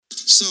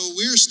So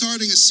we're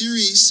starting a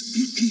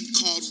series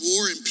called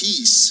War and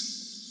Peace.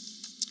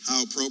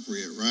 How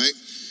appropriate, right?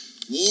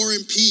 War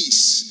and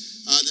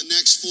Peace, the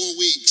next 4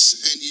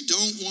 weeks. And you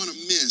don't want to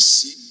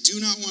miss, you do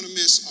not want to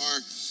miss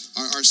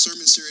our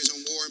sermon series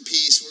on War and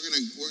Peace.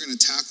 We're gonna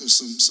tackle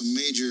some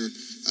major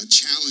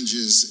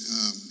challenges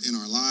in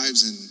our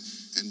lives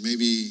and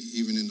maybe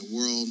even in the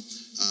world.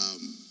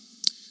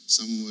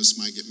 Some of us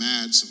might get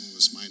mad, some of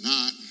us might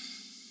not.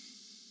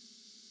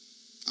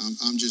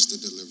 I'm just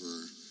a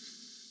deliverer.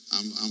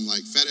 I'm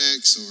like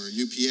FedEx or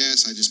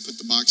UPS. I just put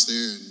the box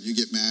there and you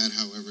get mad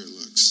however it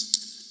looks.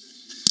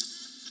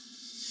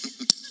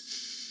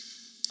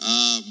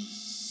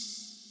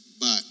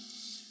 But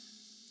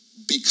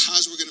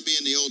because we're going to be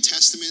in the Old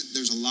Testament,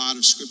 there's a lot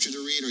of scripture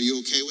to read. Are you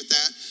okay with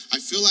that? I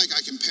feel like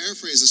I can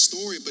paraphrase a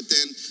story, but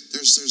then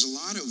there's a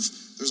lot of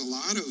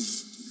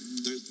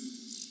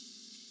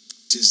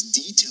just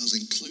details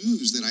and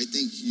clues that I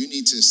think you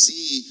need to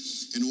see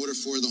in order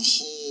for the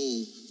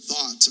whole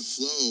thought to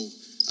flow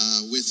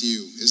with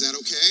you. Is that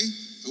okay?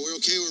 Are we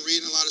okay with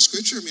reading a lot of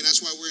scripture? I mean,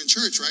 that's why we're in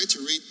church, right? To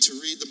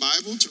read the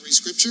Bible, to read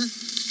scripture,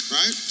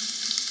 right?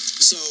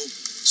 So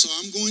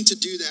I'm going to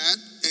do that,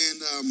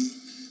 and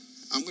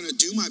I'm going to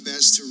do my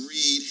best to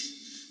read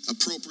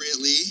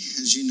appropriately.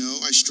 As you know,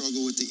 I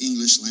struggle with the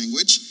English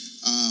language,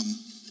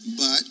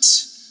 but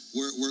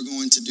we're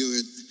going to do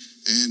it,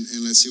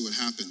 and let's see what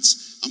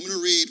happens. I'm going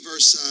to read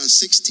verse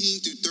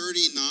 16 through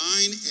 39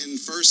 in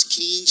 1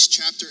 Kings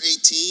chapter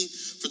 18.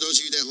 For those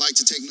of you that like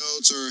to take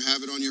notes or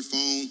have it on your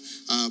phone,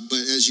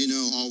 but as you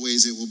know,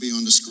 always it will be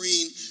on the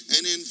screen.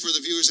 And then for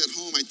the viewers at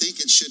home, I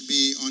think it should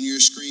be on your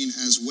screen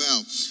as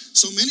well.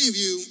 So many of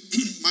you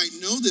might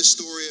know this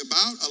story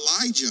about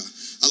Elijah.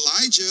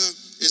 Elijah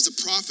is the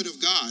prophet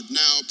of God.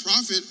 Now, a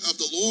prophet of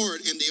the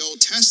Lord in the Old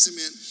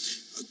Testament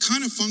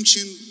kind of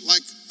function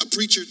like a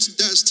preacher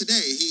does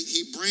today.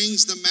 He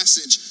brings the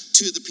message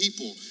to the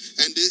people,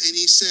 and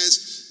he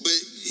says, but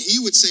he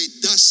would say,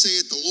 "Thus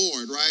saith the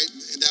Lord," right?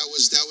 That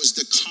was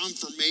the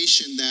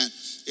confirmation that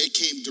it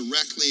came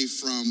directly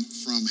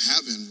from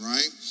heaven,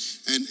 right?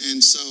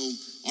 And so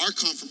our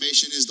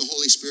confirmation is the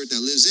Holy Spirit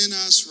that lives in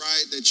us,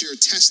 right? That you're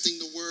testing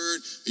the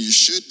word. You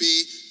should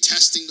be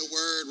testing the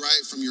word,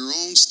 right? From your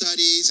own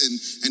studies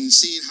and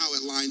seeing how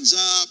it lines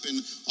up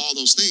and all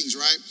those things,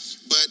 right?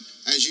 But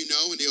as you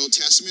know, in the Old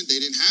Testament, they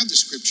didn't have the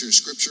scripture.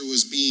 Scripture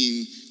was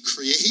being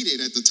created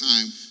at the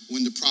time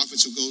when the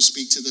prophets would go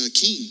speak to the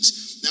kings.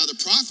 Now the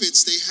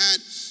prophets, they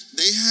had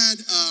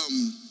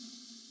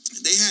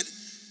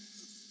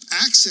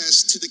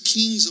access to the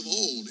kings of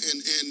old,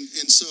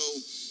 and so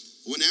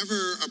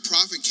whenever a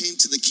prophet came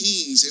to the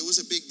kings, it was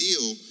a big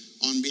deal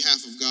on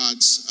behalf of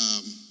God's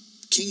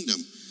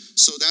kingdom.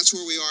 So that's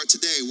where we are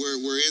today.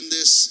 We're in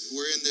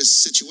this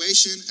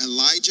situation.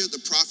 Elijah, the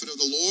prophet of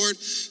the Lord,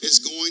 is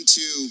going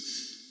to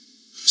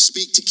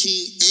speak to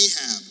King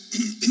Ahab.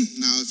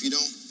 Now, if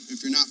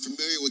you're not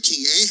familiar with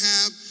King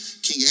Ahab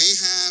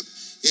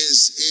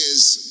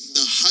is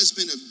the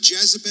husband of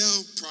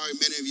Jezebel. Probably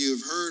many of you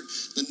have heard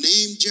the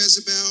name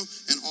Jezebel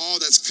and all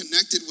that's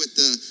connected with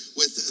the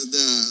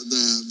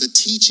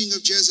teaching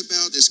of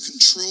Jezebel, this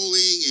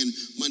controlling and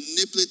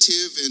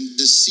manipulative and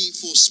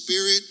deceitful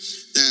spirit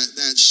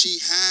that she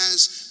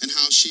has, and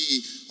how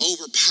she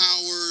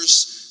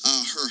overpowers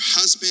her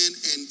husband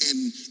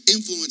and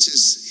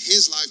influences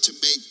his life to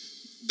make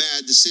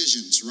bad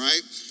decisions,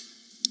 right?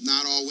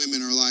 Not all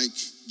women are like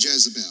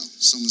Jezebel.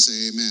 Someone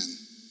say amen.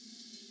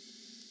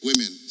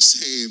 Women,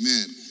 say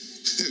amen.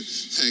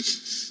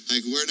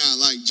 like we're not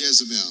like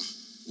Jezebel.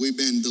 We've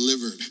been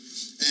delivered.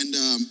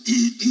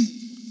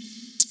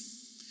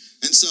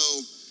 And so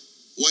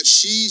what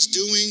she's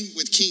doing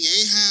with King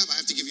Ahab, I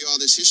have to give you all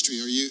this history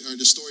or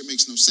the story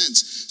makes no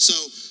sense. So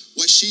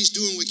what she's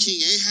doing with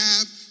King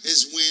Ahab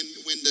is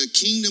when the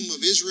kingdom of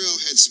Israel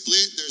had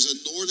split, there's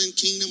a northern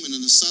kingdom and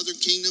then a southern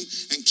kingdom,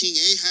 and King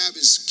Ahab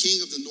is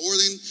king of the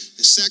northern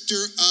sector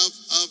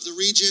of the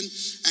region,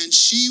 and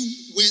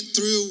she went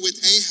through with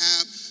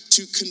Ahab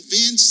to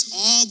convince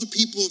all the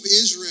people of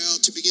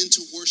Israel to begin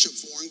to worship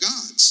foreign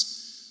gods.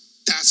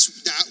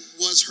 That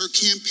was her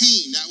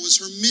campaign. That was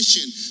her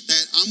mission,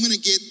 that I'm going to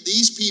get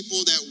these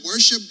people that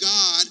worship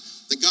God,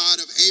 the God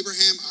of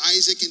Abraham,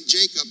 Isaac, and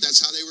Jacob. That's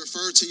how they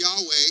refer to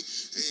Yahweh,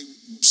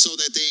 so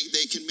that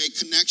they can make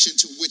connection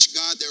to which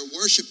God they're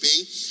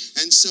worshiping.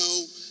 And so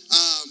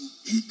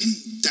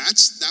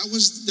that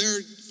was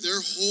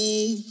their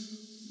whole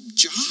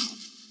job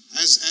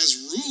as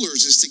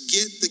rulers, is to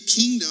get the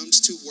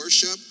kingdoms to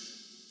worship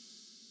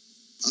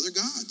other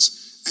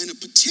gods, and a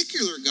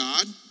particular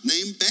god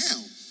named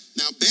Baal.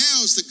 Now,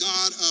 Baal is the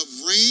god of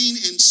rain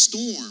and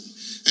storm.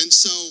 And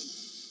so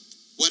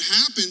what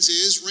happens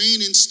is rain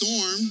and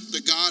storm,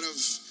 the god of,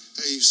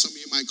 some of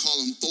you might call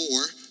him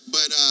Thor,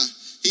 but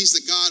he's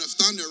the god of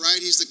thunder, right?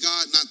 He's the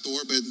god, not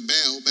Thor, but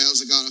Baal. Baal's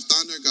the god of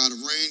thunder, god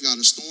of rain, god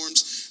of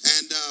storms.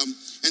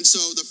 And so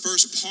the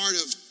first part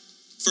of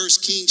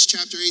 1 Kings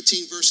chapter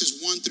 18,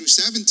 verses 1 through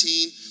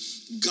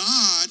 17,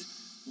 God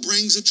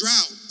brings a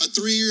drought, a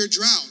 3-year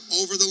drought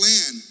over the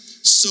land,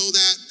 so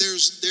that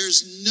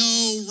there's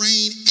no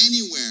rain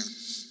anywhere.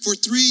 For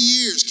 3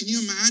 years. Can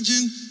you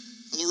imagine?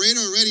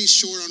 Laredo already is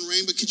short on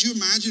rain, but could you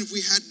imagine if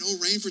we had no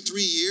rain for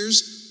 3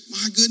 years?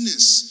 My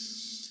goodness.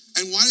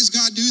 And why does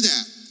God do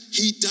that?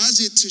 He does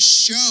it to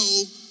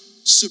show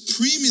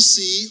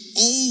supremacy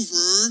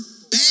over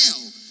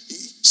Baal.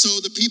 So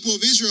the people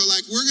of Israel are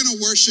like, we're going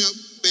to worship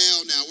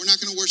Baal now. We're not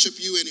going to worship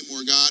you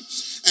anymore, God.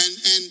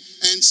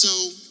 And so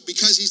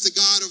because he's the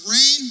God of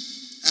rain,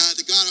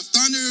 the God of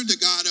thunder, the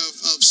God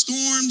of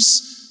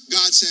storms,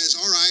 God says,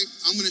 all right,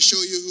 I'm going to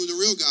show you who the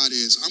real God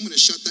is. I'm going to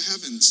shut the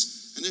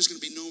heavens, and there's going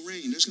to be no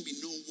rain. There's going to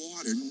be no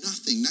water,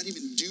 nothing, not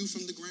even dew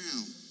from the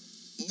ground,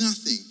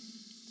 nothing.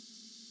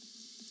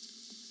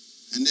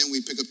 And then we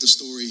pick up the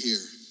story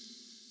here.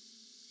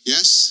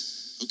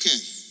 Yes? Okay.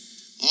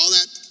 All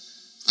that,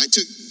 I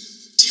took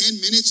 10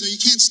 minutes. No, you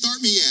can't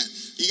start me yet.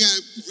 You got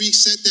to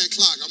reset that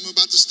clock. I'm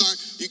about to start.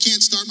 You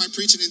can't start my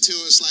preaching until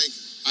it's like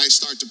I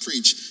start to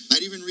preach. Not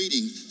even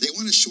reading. They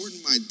want to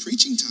shorten my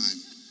preaching time.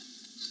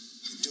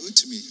 They do it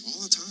to me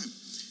all the time.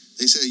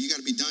 They say, you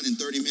got to be done in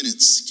 30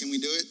 minutes. Can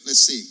we do it?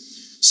 Let's see.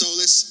 So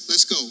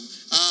let's go.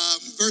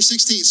 Verse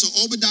 16. So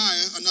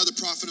Obadiah, another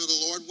prophet of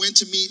the Lord, went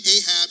to meet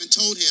Ahab and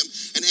told him,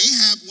 and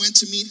Ahab went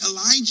to meet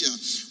Elijah.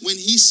 When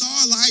he saw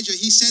Elijah,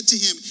 he said to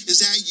him,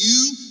 is that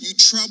you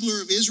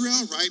troubler of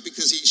Israel? Right?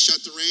 Because he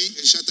shut the rain,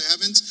 he shut the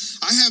heavens.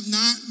 I have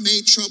not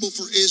made trouble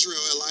for Israel,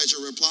 Elijah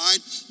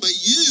replied, but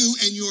you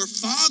and your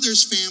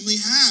father's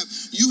family have.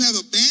 You have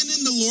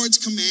abandoned the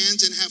Lord's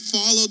commands and have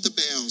followed the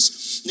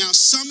Baals. Now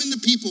summon the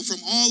people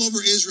from all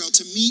over Israel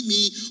to meet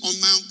me on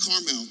Mount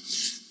Carmel.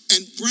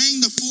 And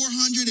bring the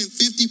 450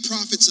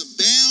 prophets of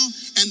Baal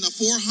and the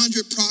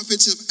 400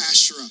 prophets of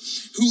Asherah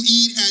who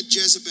eat at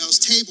Jezebel's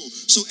table.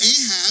 So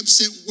Ahab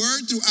sent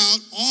word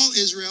throughout all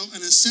Israel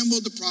and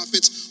assembled the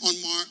prophets on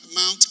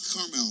Mount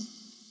Carmel.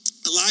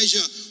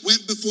 Elijah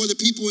went before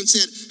the people and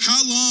said,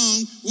 how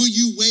long will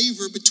you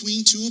waver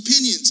between two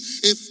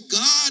opinions? If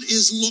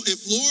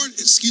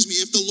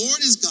the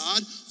Lord is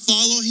God,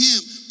 follow him.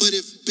 But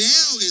if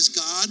Baal is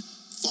God,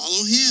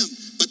 follow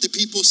him. But the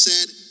people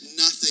said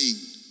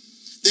nothing.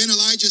 Then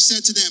Elijah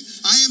said to them,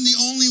 I am the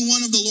only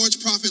one of the Lord's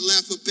prophet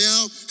left, but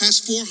Baal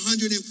has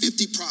 450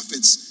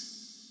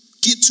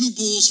 prophets. Get 2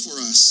 bulls for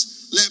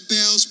us. Let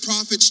Baal's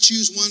prophets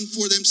choose one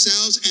for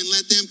themselves and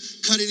let them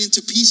cut it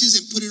into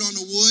pieces and put it on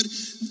the wood,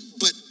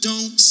 but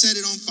don't set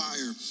it on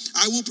fire.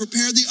 I will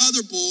prepare the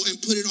other bull and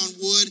put it on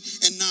wood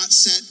and not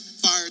set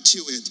fire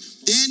to it.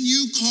 Then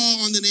you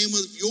call on the name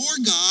of your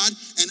God,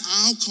 and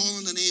I'll call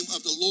on the name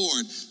of the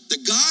Lord. The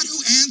God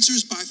who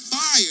answers by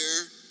fire,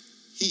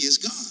 he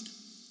is God.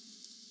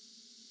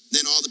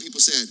 Then all the people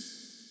said,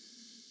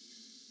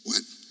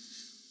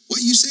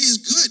 What you say is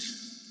good.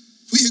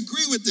 We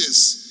agree with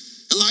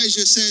this.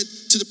 Elijah said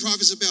to the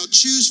prophets of Baal,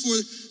 choose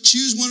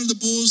one of the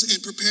bulls and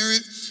prepare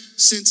it.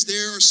 Since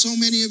there are so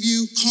many of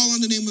you, call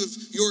on the name of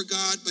your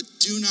God, but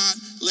do not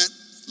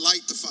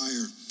light the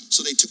fire.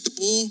 So they took the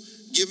bull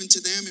given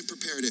to them and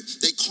prepared it.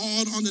 They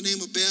called on the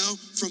name of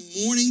Baal from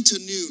morning to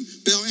noon.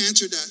 Baal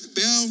answer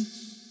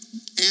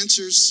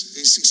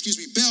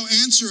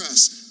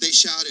us, they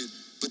shouted.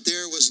 But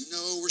there was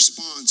no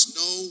response.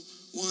 No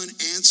one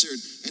answered.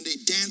 And they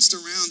danced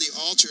around the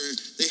altar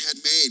they had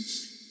made.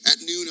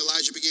 At noon,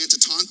 Elijah began to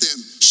taunt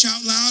them.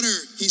 Shout louder,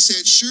 he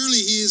said.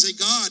 Surely he is a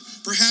god.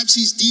 Perhaps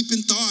he's deep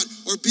in thought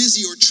or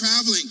busy or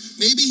traveling.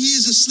 Maybe he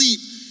is asleep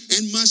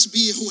and must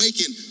be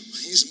awakened.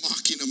 He's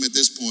mocking them at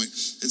this point.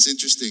 It's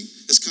interesting.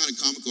 It's kind of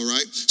comical,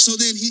 right? So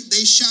then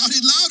they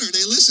shouted louder.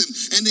 They listened.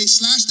 And they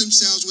slashed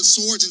themselves with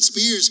swords and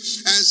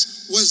spears,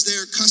 as was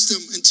their custom,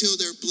 until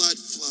their blood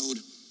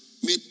flowed.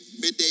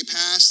 Midday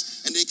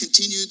passed, and they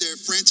continued their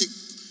frantic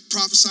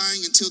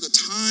prophesying until the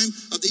time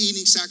of the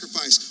evening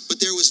sacrifice.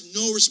 But there was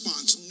no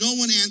response. No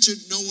one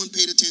answered. No one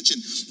paid attention.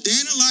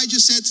 Then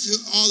Elijah said to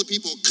all the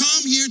people,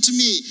 come here to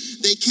me.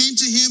 They came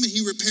to him, and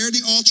he repaired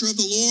the altar of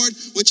the Lord,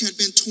 which had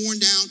been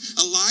torn down.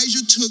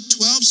 Elijah took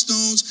 12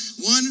 stones,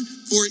 one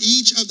for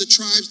each of the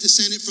tribes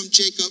descended from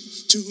Jacob,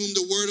 to whom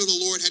the word of the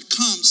Lord had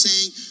come,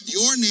 saying,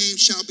 your name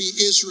shall be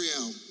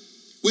Israel.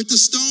 With the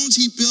stones,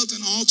 he built an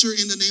altar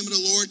in the name of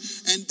the Lord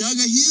and dug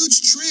a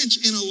huge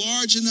trench in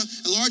large enough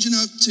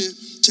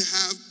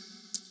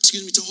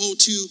to hold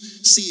 2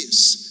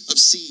 seahs of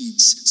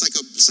seeds. It's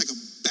like a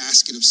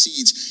basket of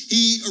seeds.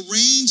 He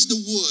arranged the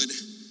wood,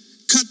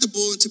 cut the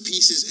bull into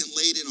pieces, and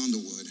laid it on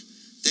the wood.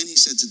 Then he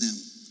said to them,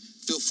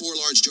 fill 4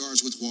 large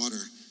jars with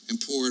water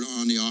and pour it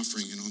on the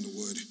offering and on the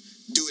wood.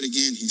 Do it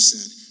again, he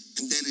said,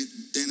 and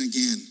then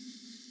again.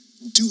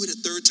 Do it a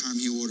 3rd time,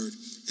 he ordered.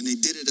 And they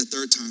did it a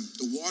 3rd time.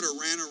 The water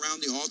ran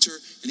around the altar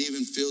and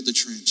even filled the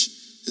trench.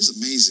 This is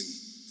amazing.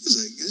 This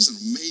is an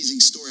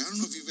amazing story. I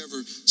don't know if you've ever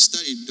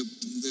studied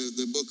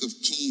the book of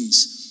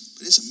Kings,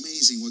 but it's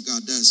amazing what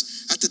God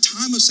does. At the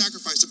time of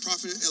sacrifice, the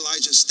prophet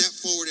Elijah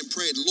stepped forward and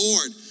prayed,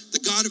 Lord,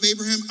 the God of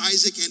Abraham,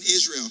 Isaac, and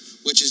Israel,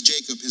 which is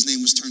Jacob, his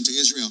name was turned to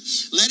Israel.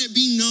 Let it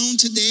be known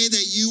today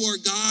that you are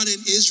God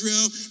in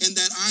Israel and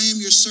that I am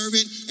your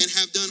servant and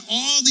have done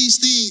all these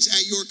things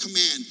at your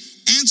command.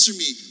 Answer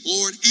me,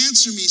 Lord,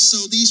 answer me,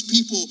 so these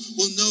people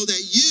will know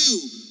that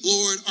you,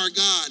 Lord, are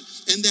God,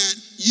 and that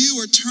you you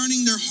are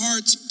turning their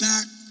hearts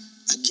back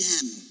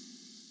again.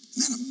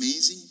 Isn't that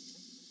amazing?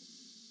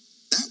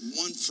 That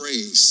one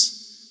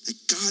phrase, that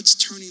God's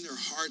turning their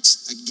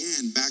hearts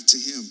again back to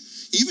him.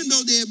 Even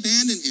though they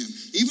abandoned him,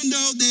 even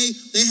though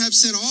they have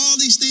said all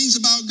these things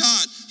about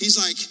God, he's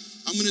like,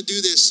 I'm going to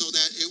do this so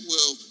that it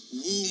will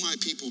woo my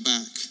people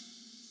back.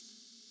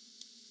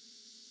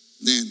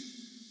 Then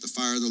the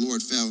fire of the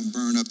Lord fell and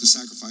burned up the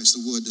sacrifice,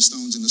 the wood, the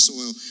stones, and the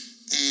soil,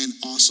 and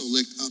also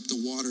licked up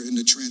the water in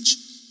the trench.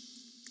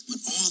 When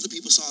all the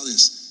people saw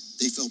this,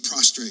 they fell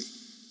prostrate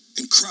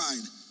and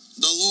cried,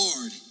 the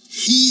Lord,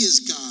 he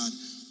is God.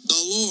 The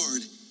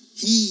Lord,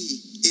 he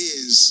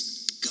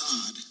is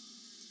God.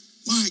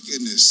 My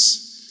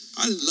goodness,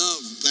 I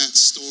love that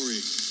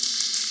story.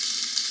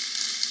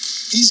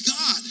 He's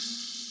God.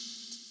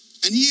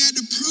 And he had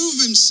to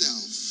prove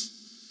himself.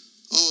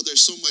 Oh,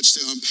 there's so much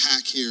to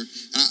unpack here.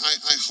 And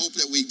I hope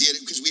that we did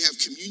it because we have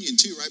communion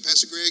too, right,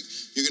 Pastor Greg?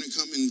 You're going to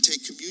come and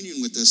take communion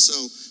with us.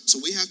 So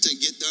we have to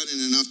get done in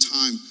enough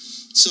time.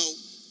 So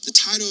the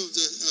title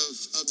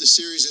of the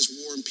series is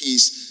War and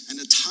Peace. And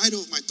the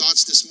title of my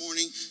thoughts this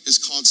morning is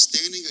called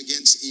Standing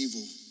Against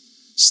Evil.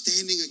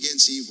 Standing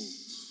Against Evil.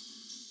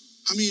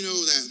 How many of you know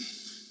that,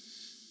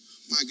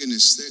 my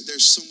goodness,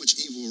 there's so much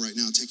evil right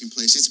now taking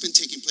place. It's been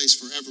taking place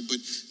forever,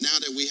 but now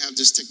that we have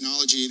this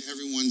technology and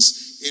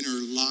everyone's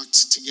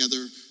interlocked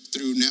together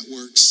through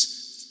networks,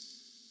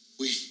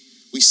 we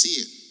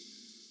see it.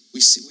 We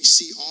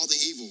see all the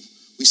evil.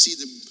 We see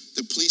the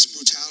police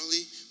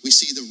brutality. We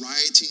see the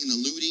rioting and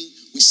the looting.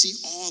 We see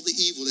all the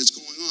evil that's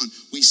going on.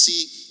 We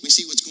see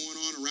what's going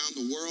on around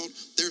the world.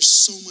 There's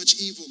so much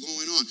evil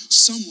going on.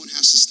 Someone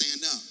has to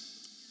stand up.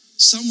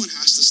 Someone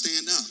has to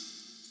stand up.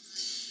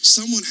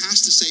 Someone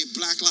has to say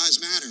Black Lives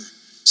Matter.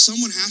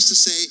 Someone has to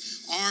say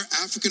our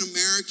African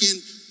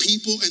American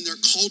people and their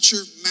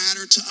culture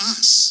matter to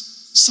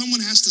us.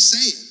 Someone has to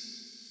say it.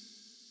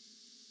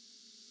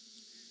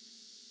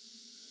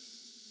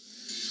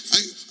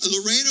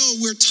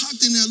 Laredo, we're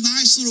tucked in a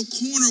nice little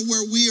corner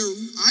where we are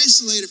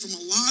isolated from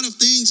a lot of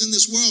things in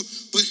this world,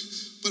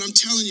 but I'm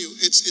telling you,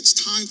 it's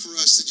time for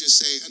us to just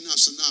say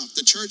enough's enough.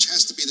 The church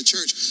has to be the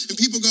church. And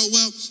people go,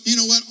 well, you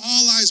know what?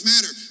 All lives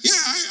matter. Yeah,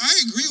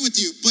 I agree with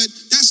you, but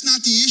that's not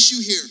the issue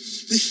here.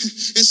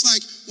 It's like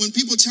when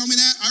people tell me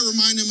that, I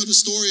remind them of the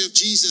story of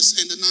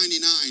Jesus and the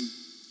 99.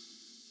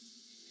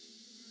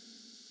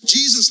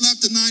 Jesus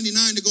left the 99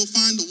 to go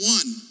find the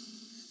one.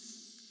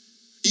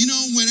 You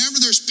know,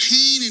 whenever there's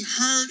pain and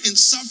hurt and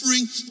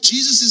suffering,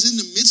 Jesus is in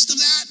the midst of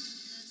that.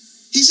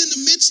 He's in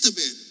the midst of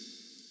it.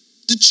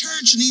 The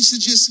church needs to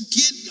just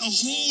get a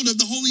hold of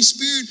the Holy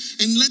Spirit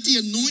and let the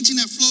anointing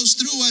that flows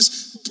through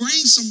us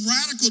bring some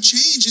radical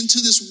change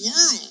into this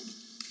world.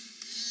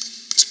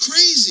 It's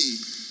crazy.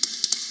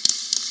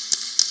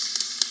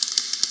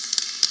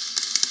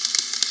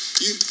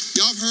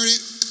 Y'all have heard it?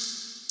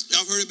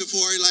 Y'all have heard it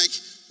before? Like,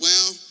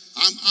 well,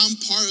 I'm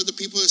part of the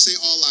people that say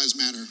all lives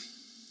matter.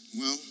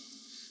 Well,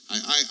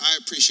 I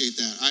appreciate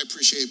that. I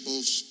appreciate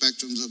both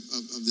spectrums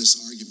of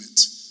this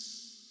argument.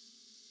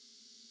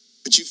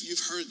 But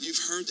you've heard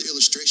the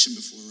illustration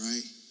before,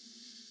 right?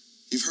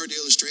 You've heard the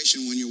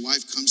illustration when your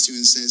wife comes to you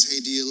and says, hey,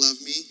 do you love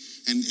me?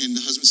 And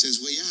the husband says,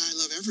 well, yeah, I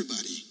love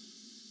everybody.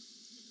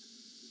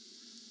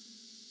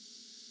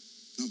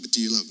 No, but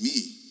do you love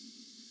me?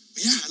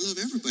 Well, yeah, I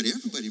love everybody.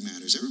 Everybody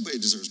matters. Everybody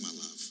deserves my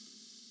love.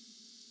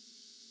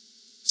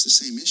 It's the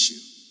same issue.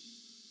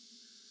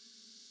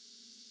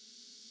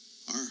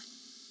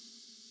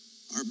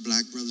 Our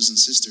black brothers and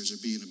sisters are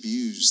being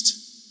abused,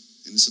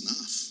 and it's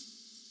enough.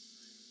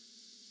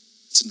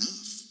 It's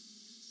enough.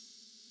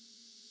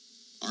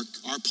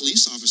 Our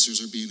police officers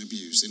are being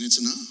abused, and it's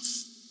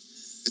enough.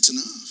 It's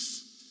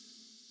enough.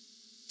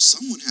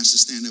 Someone has to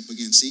stand up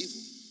against evil.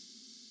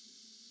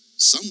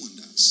 Someone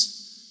does.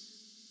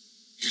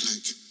 You're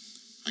like,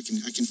 I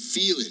can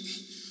feel it.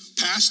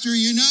 Pastor,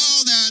 you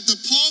know that the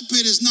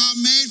pulpit is not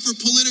made for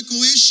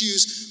political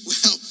issues.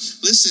 Well,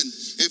 listen,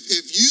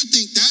 if you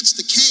think that's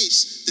the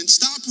case, then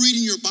stop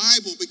reading your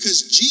Bible,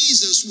 because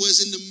Jesus was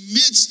in the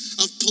midst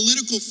of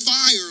political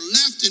fire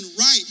left and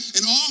right,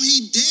 and all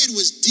he did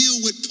was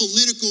deal with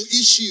political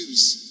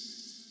issues.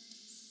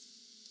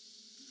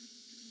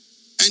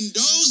 And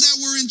those that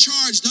were in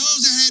charge,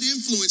 those that had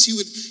influence, he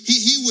would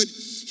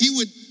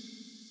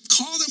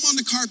call them on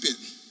the carpet.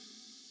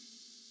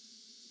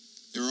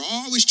 They're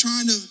always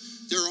trying to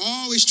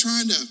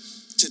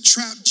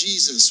trap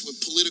Jesus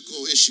with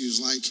political issues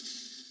like,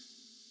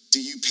 do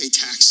you pay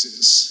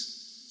taxes?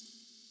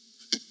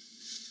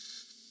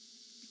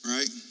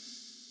 Right?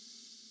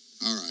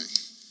 All right.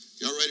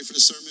 Y'all ready for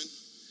the sermon?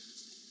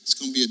 It's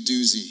going to be a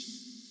doozy.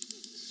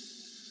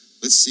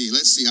 Let's see.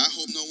 I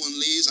hope no one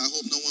leaves. I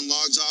hope no one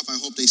logs off. I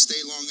hope they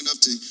stay long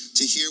enough to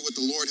hear what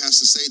the Lord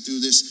has to say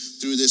through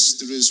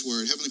this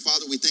word. Heavenly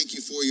Father, we thank you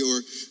for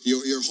your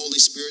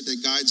Holy Spirit that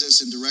guides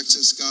us and directs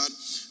us, God.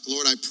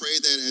 Lord, I pray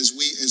that as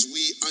we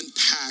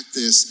unpack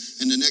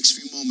this in the next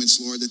few moments,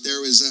 Lord, that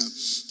there's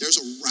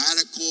a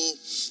radical,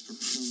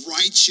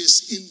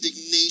 righteous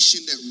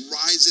indignation that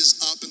rises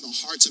up in the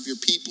hearts of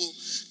your people.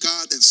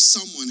 God, that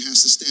someone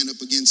has to stand up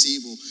against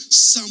evil.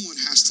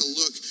 Someone has to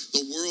look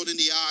the world in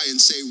the eye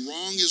and say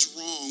wrong is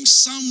wrong.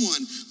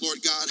 Someone, Lord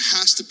God,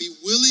 has to be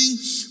willing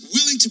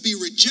to be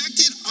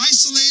rejected,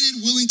 isolated,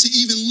 willing to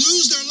even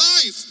lose their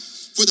life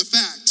for the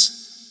fact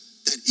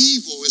that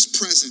evil is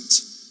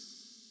present.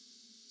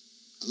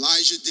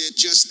 Elijah did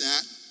just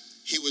that.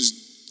 He was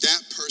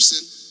that person.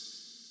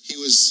 He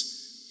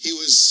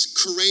was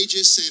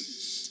courageous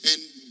and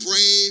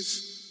brave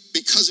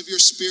because of your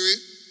spirit.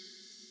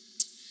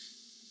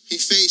 He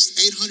faced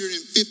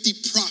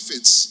 850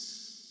 prophets.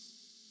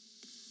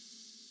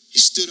 He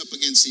stood up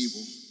against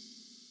evil.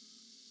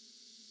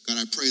 God,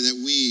 I pray that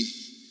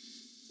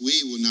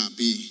we will not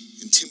be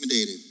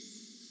intimidated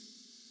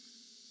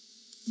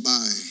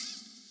by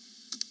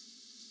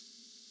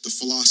the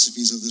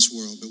philosophies of this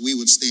world, but we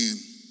would stand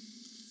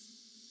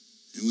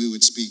and we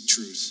would speak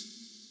truth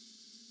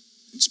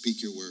and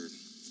speak your word.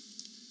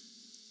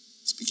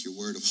 Speak your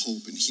word of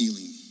hope and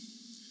healing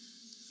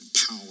and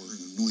power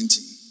and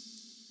anointing.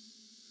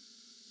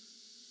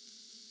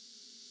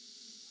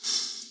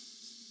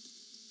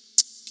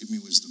 Give me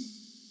wisdom.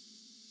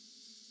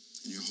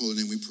 In your holy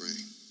name we pray.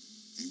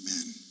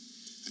 Amen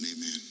and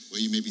amen.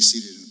 Well, you may be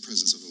seated in the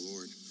presence of the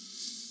Lord.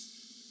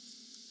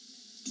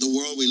 The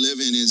world we live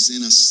in is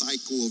in a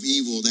cycle of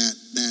evil that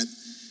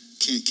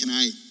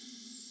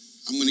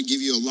I'm going to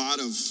give you a lot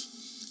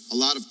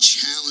of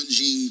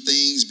challenging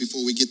things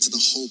before we get to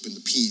the hope and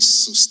the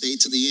peace. So stay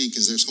to the end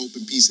because there's hope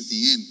and peace at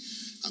the end.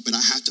 But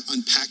I have to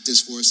unpack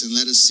this for us and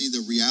let us see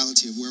the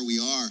reality of where we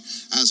are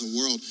as a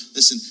world.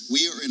 Listen,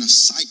 we are in a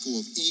cycle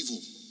of evil.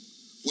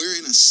 We're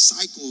in a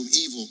cycle of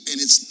evil, and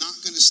it's not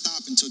going to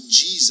stop until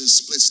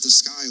Jesus splits the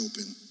sky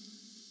open.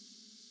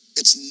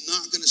 It's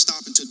not going to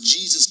stop until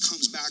Jesus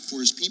comes back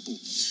for his people.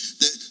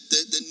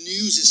 The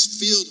news is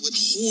filled with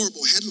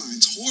horrible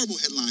headlines.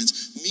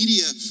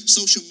 Media,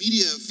 social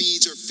media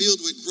feeds are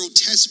filled with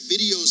grotesque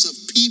videos of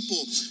people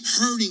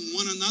hurting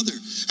one another.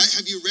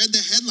 Have you read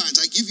the headlines?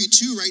 I give you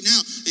two right now.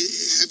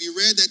 Have you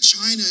read that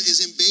China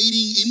is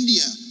invading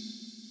India?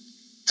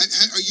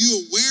 Are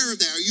you aware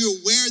of that? Are you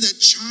aware that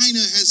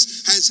China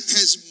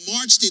has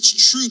marched its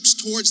troops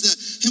towards the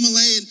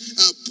Himalayan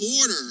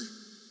border?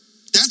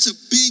 That's a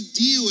big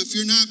deal if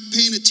you're not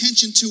paying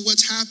attention to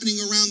what's happening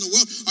around the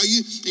world.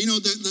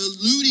 The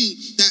looting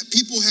that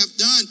people have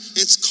done,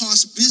 it's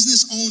cost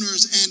business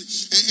owners and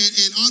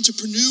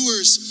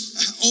entrepreneurs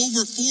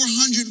over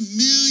 $400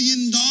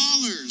 million.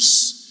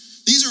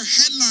 These are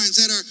headlines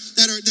that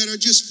are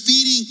just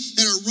feeding,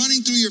 that are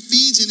running through your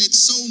feeds, and it's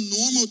so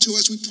normal to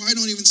us, we probably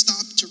don't even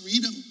stop to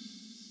read them.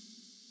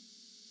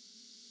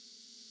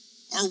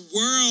 Our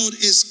world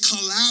is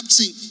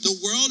collapsing. The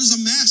world is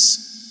a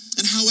mess.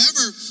 And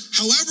however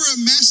a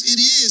mess it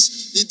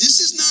is,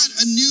 this is not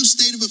a new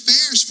state of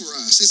affairs for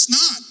us. It's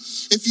not.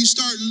 If you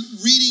start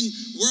reading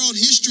world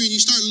history and you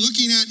start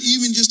looking at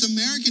even just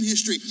American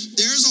history,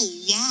 there's a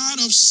lot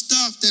of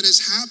stuff that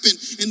has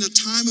happened in the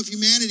time of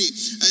humanity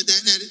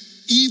that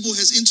evil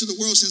has entered the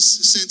world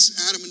since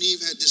Adam and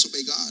Eve had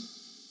disobeyed God.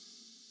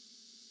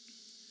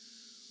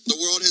 The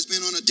world has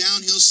been on a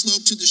downhill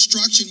slope to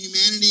destruction.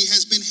 Humanity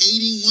has been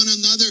hating one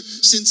another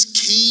since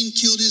Cain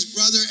killed his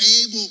brother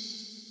Abel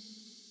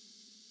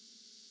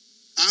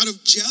out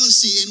of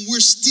jealousy, and we're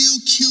still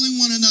killing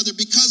one another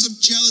because of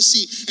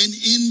jealousy and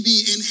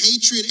envy and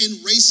hatred and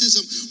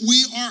racism.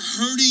 We are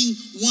hurting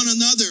one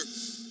another,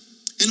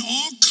 and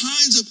all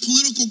kinds of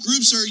political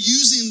groups are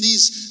using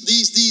these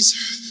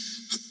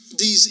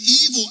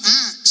evil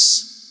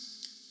acts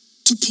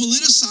to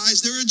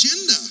politicize their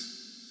agenda,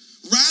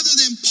 rather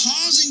than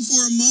pausing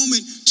for a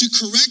moment to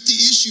correct the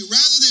issue,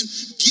 rather than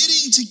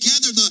getting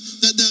together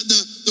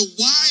the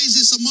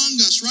wisest among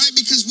us, right?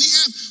 Because we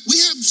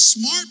have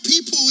smart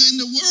people in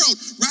the world,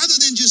 rather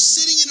than just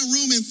sitting in a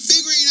room and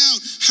figuring out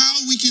how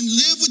we can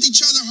live with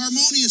each other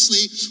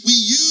harmoniously. We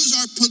use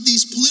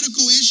these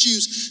political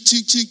issues to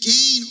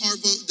gain our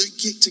vote,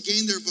 to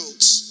gain their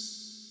votes.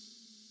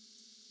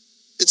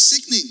 It's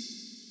sickening,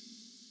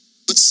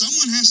 but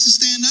someone has to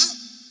stand up.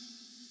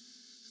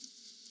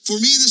 For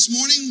me this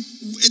morning,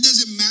 it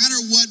doesn't matter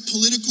what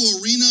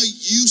political arena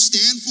you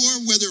stand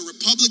for, whether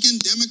Republican,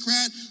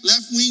 Democrat,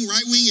 left wing,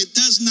 right wing, it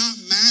does not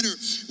matter.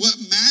 What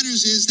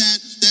matters is that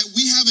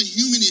we have a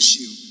human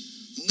issue,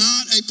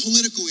 not a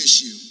political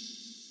issue.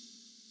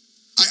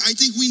 I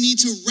think we need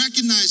to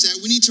recognize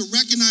that. We need to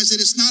recognize that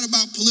it's not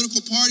about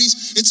political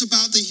parties. It's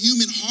about the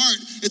human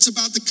heart. It's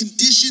about the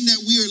condition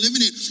that we are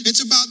living in. It's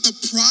about the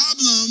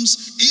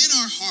problems in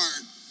our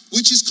heart,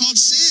 which is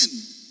called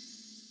sin.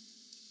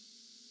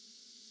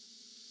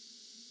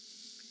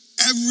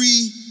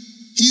 Every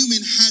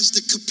human has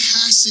the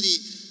capacity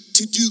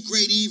to do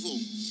great evil.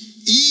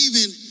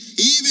 Even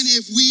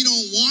if we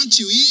don't want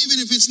to,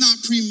 even if it's not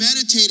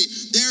premeditated,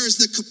 there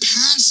is the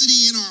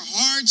capacity in our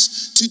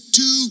hearts to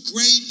do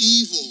great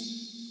evil.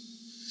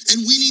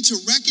 And we need to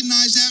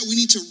recognize that. We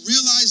need to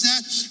realize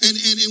that. And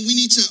we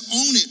need to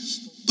own it.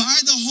 By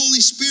the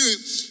Holy Spirit,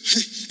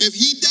 if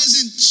he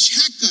doesn't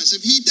check us,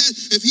 if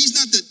he's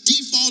not the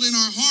default in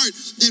our heart,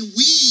 then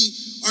we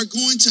are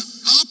going to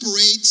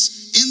operate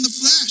in the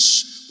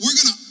flesh. We're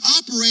going to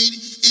operate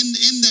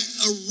in the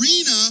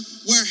arena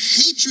where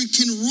hatred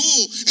can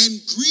rule and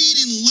greed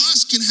and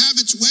lust can have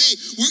its way.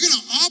 We're going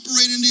to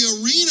operate in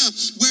the arena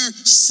where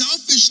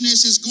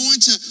selfishness is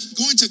going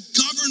to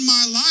govern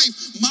my life.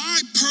 My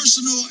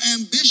personal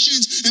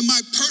ambitions and my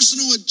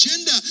personal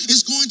agenda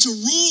is going to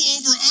rule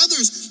over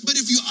others.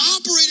 But if you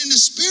operate in the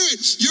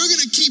Spirit, you're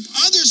going to keep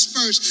others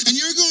first, and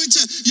you're going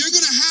to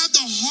have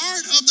the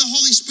heart of the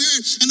Holy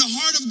Spirit and the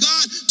heart of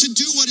God to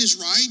do what is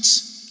right.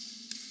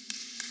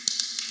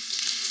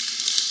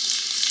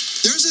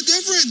 There's a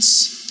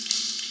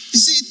difference.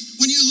 You see,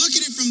 when you look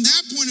at it from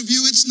that point of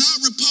view, it's not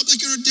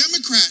Republican or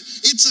Democrat.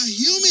 It's a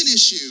human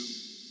issue.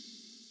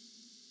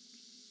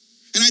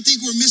 And I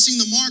think we're missing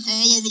the mark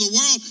all over the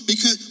world,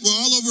 because we're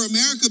all over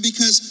America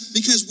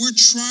because we're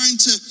trying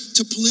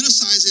to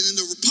politicize it, and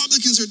the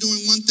Republicans are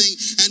doing one thing,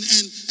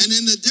 and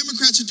then the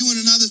Democrats are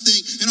doing another thing,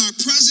 and our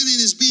president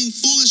is being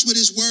foolish with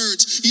his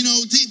words. You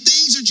know,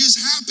 things are just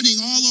happening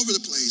all over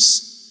the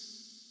place.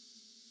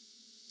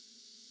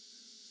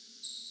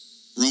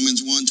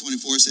 Romans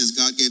 1:24 says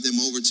God gave them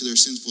over to their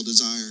sinful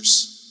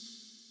desires.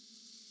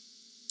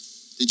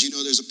 Did you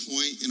know there's a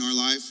point in our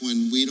life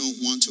when we don't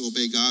want to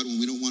obey God, when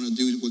we don't want to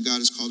do what God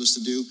has called us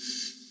to do?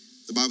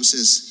 The Bible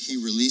says he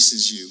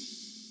releases you.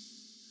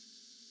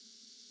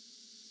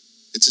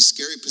 It's a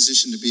scary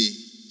position to be.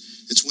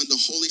 It's when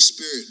the Holy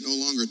Spirit no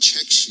longer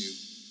checks you.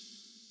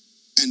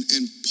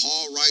 And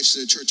Paul writes to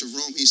the church of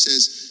Rome, he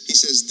says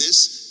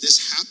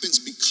this happens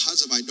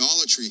because of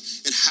idolatry.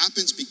 It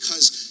happens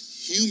because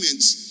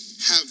humans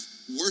have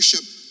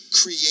worshiped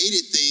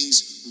created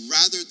things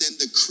rather than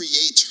the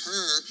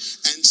creator.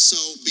 And so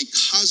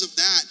because of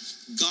that,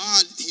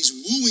 God, he's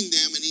wooing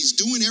them and he's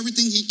doing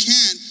everything he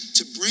can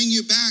to bring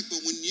you back.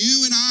 But when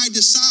you and I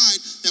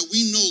decide that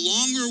we no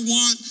longer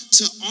want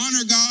to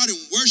honor God and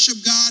worship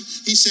God,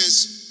 he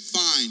says,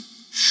 fine,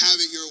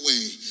 have it your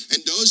way. And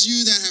those of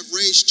you that have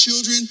raised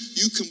children,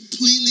 you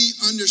completely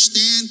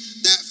understand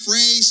that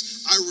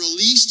phrase. I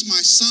released my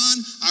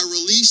son. I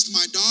released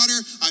my daughter.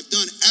 I've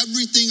done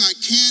everything I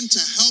can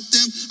to help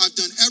them. I've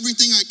done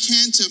everything I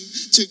can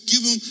to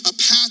give them a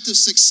path of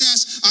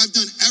success. I've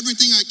done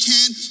everything I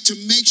can to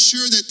make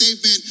sure that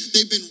they've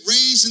been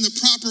raised in the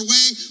proper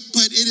way.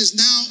 But it is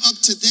now up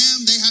to them.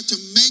 They have to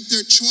make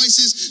their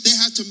choices. They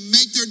have to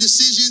make their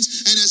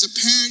decisions. And as a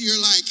parent, you're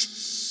like,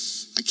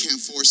 I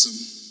can't force them.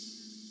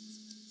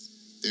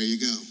 There you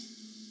go.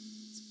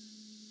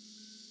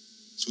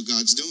 That's what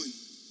God's doing.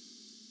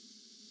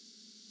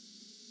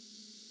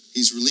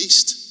 He's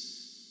released.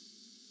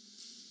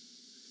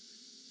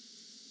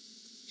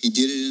 He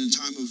did it in the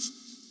time of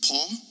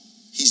Paul.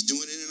 He's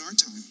doing it in our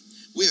time.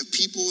 We have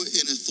people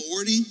in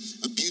authority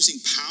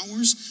abusing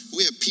powers.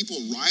 We have people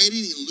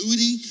rioting and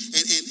looting,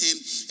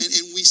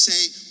 and we say,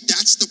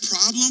 that's the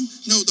problem?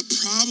 No, the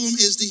problem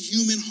is the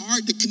human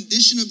heart, the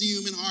condition of the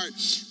human heart.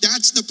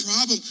 That's the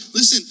problem.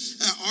 Listen,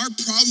 our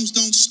problems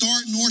don't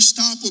start nor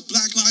stop with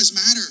Black Lives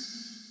Matter.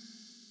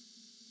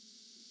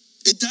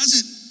 It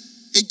doesn't.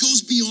 It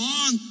goes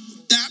beyond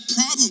that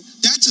problem.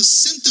 That's a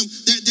symptom.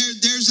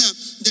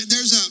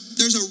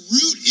 There's a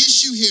root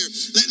issue here.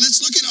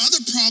 Let's look at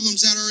other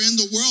problems that are in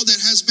the world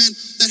that has been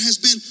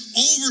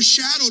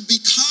overshadowed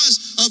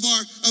because of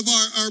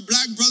our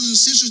Black brothers and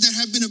sisters that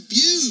have been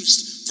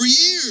abused for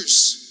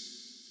years.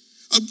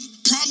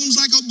 Problems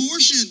like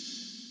abortion,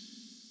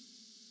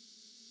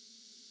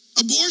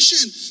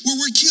 where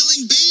we're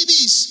killing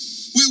babies.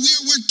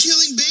 We're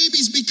killing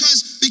babies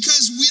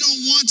because we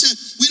don't want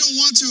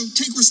to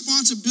take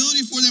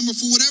responsibility for them, or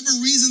for whatever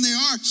reason they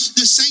are.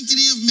 The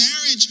sanctity of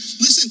marriage.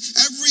 Listen,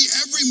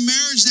 every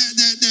marriage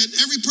that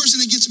every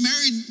person that gets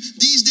married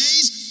these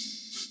days,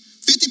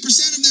 50%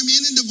 of them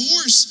end in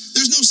divorce.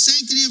 There's no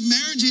sanctity of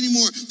marriage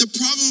anymore. The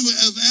problem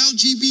of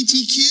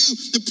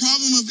LGBTQ, the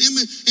problem of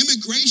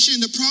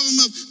immigration, the problem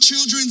of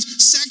children's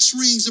sex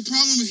rings, the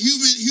problem of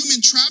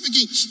human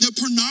trafficking, the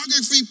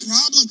pornography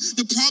problem,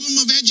 the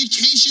problem of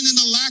education and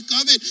the lack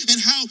of it, and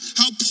how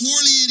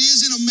poorly it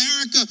is in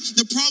America,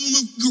 the problem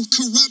of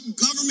corrupt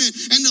government,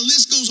 and the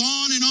list goes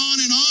on and on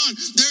and on.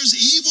 There's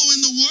evil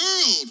in the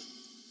world.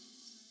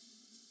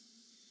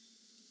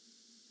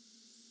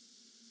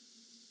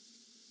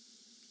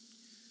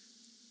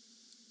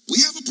 We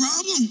have a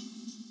problem.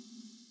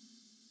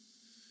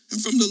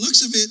 And from the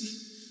looks of it,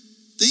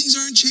 things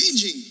aren't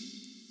changing.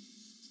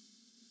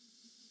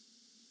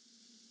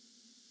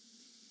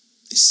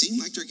 They seem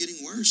like they're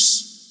getting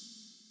worse.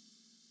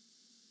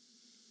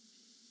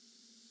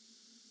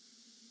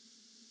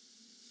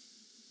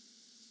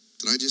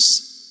 Did I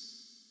just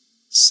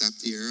sap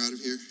the air out of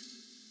here?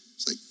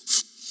 It's like,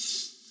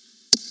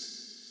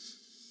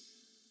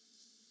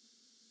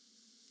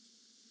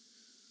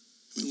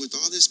 I mean, with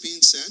all this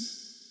being said,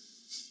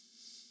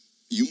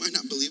 you might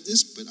not believe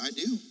this, but I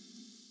do.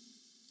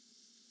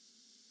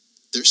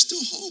 There's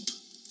still hope.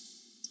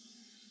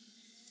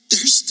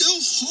 still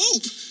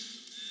hope.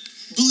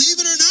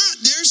 Believe it or not,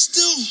 there's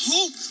still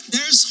hope.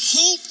 There's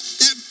hope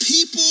that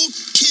people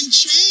can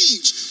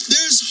change.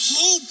 There's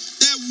hope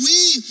that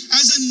we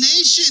as a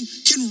nation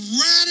can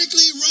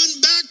radically run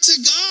back to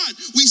God.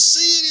 We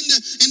see it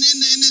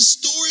in this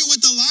story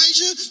with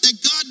Elijah, that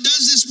God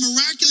does this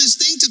miraculous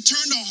thing to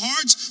turn the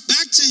hearts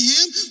back to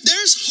him.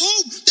 There's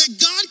hope that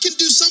God can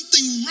do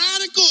something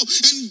radical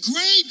and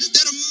great,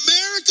 that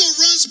America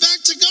runs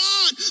back to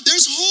God.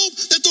 There's hope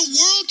that the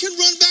world can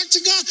run back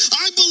to God.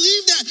 I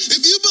believe that.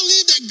 If you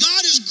believe that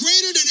God is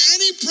greater than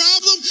any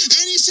problem,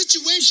 any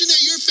situation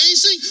that you're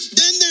facing,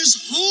 then there's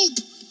hope.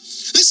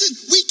 Listen,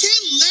 we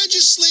can't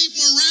legislate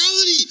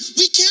morality.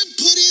 We can't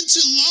put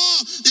into law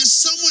that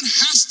someone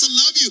has to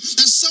love you,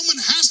 that someone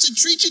has to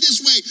treat you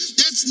this way.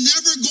 That's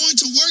never going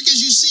to work.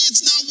 As you see,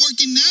 it's not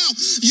working now.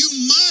 You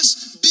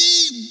must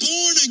be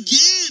born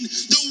again.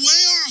 The way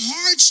our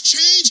hearts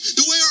change,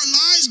 the way our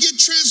lives get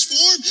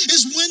transformed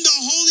is when the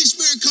Holy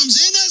Spirit comes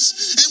in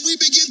us and we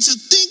begin to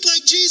think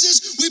like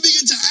Jesus. We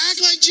begin to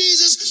act like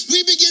Jesus.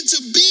 We begin to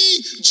be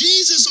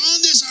Jesus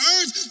on this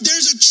earth.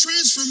 There's a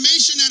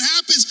transformation that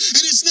happens,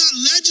 and it's not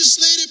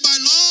legislated by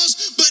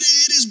laws, but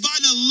it is by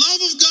the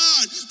love of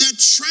God that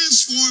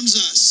transforms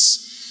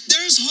us.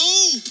 There's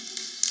hope.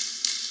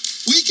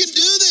 We can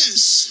do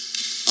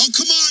this. Oh,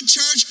 come on,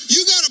 church.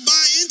 You got to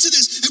buy into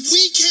this. If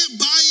we can't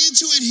buy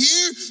into it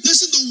here,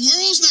 listen, the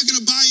world's not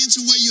going to buy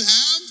into what you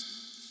have.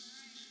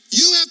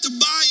 You have to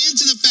buy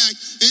into the fact,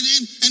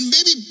 and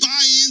maybe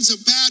buy-in's a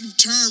bad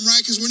term, right?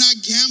 Because we're not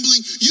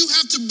gambling. You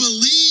have to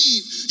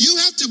believe. You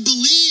have to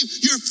believe.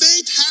 Your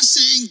faith has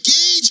to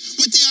engage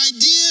with the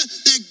idea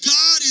that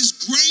God is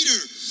greater.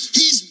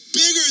 He's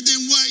bigger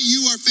than what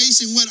you are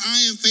facing, what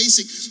I am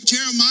facing.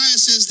 Jeremiah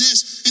says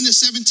this in the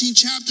 17th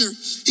chapter.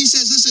 He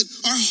says, listen,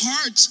 our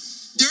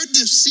hearts, they're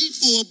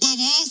deceitful above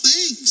all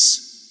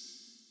things.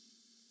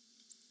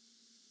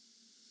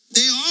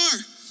 They are.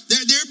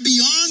 They're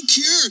beyond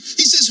cure.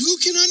 He says, who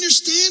can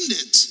understand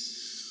it?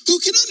 Who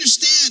can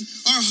understand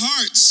our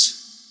hearts?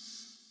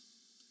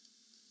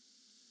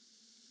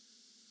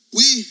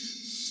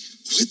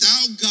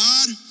 Without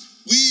God,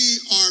 we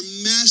are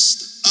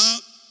messed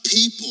up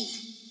people.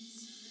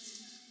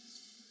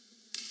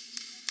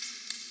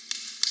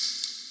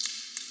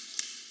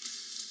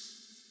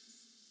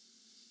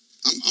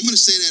 I'm going to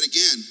say that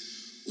again.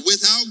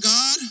 Without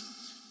God,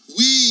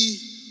 we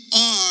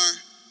are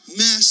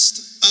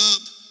messed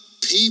up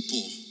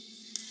people.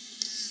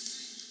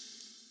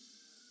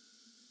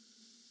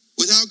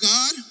 Without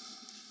God,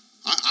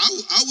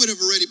 I would have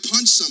already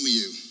punched some of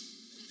you.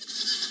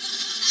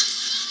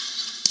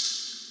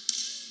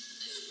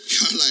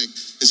 You're like,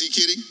 is he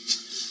kidding?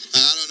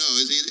 I don't know.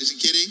 Is he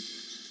kidding?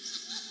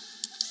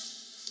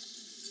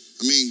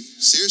 I mean,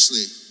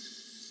 seriously.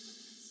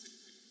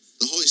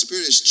 The Holy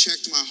Spirit has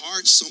checked my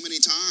heart so many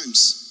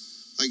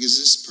times. Like, is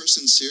this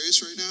person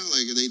serious right now?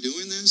 Like, are they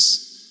doing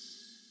this?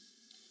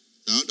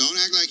 No, don't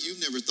act like you've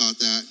never thought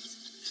that.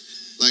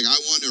 Like, I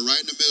wonder right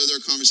in the middle of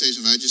their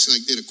conversation, if I just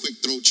like did a quick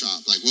throat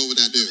chop, like what would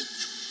that do?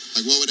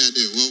 Like, what would that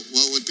do?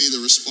 What would be the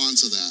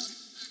response of that?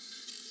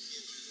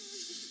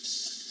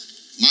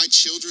 My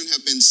children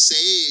have been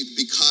saved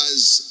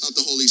because of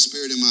the Holy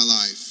Spirit in my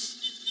life.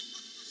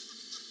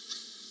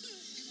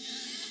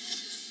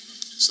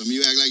 Some of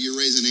you act like you're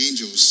raising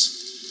angels.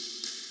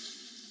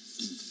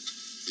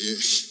 Yeah.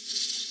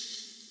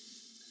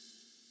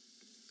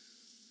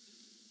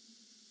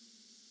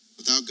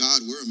 Without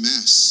God, we're a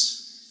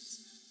mess.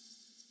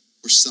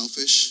 We're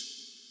selfish.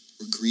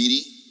 We're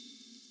greedy.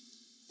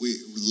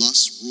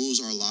 Lust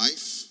rules our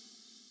life.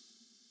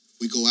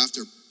 We go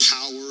after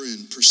power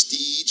and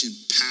prestige and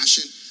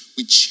passion.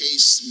 We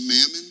chase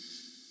mammon.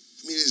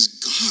 I mean, it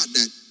is God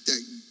that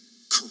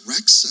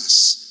corrects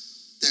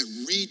us, that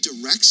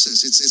redirects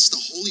us. It's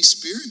the Holy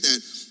Spirit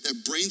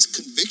that brings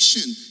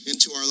conviction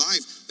into our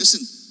life.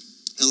 Listen,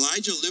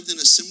 Elijah lived in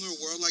a similar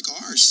world like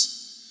ours.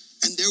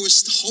 And there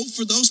was hope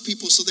for those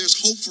people, so there's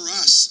hope for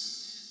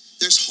us.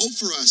 There's hope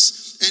for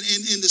us.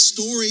 And the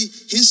story,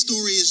 his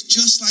story is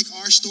just like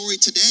our story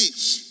today.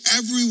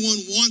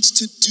 Everyone wants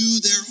to do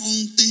their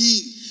own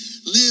thing.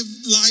 Live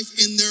life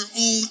in their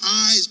own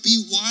eyes.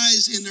 Be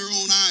wise in their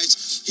own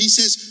eyes. He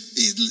says,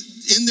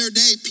 in their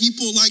day,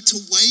 people like to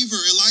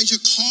waver. Elijah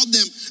called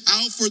them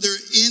out for their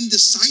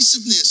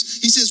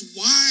indecisiveness. He says,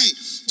 why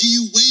do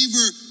you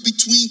waver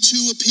between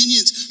two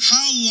opinions?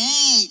 How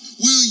long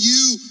will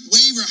you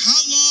waver?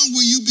 How long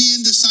will you be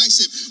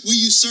indecisive? Will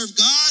you serve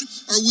God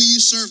or will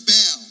you serve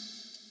Baal?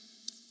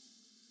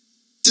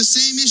 The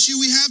same issue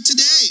we have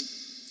today.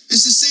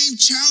 It's the same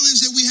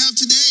challenge that we have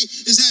today.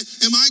 Is that,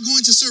 am I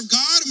going to serve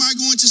God? Or am I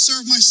going to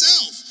serve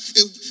myself?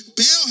 If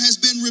Baal has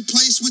been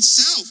replaced with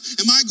self,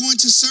 am I going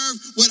to serve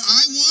what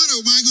I want or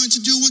am I going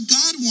to do what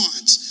God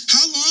wants?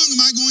 How long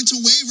am I going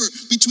to waver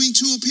between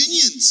two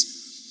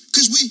opinions?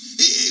 Because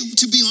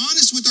to be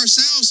honest with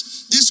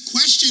ourselves, this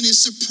question is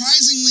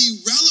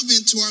surprisingly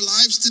relevant to our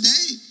lives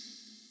today.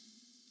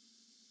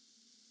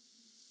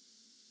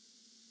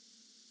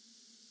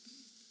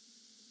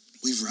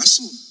 We've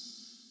wrestled.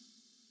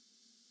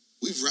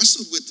 We've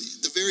wrestled with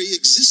the very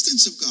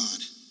existence of God.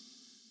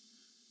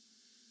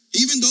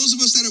 Even those of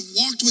us that have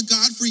walked with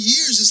God for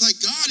years, it's like,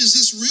 God, is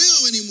this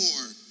real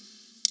anymore?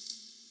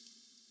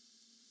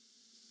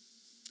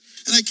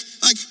 And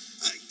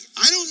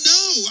I don't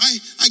know.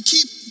 I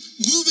keep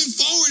moving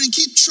forward and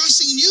keep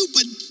trusting in you,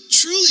 but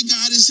truly,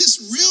 God, is this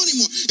real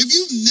anymore? If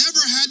you've never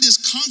had this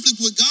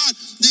conflict with God,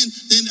 then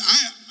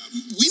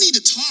we need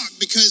to talk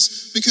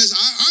because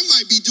I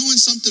might be doing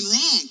something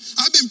wrong.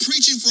 I've been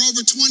preaching for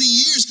over 20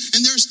 years,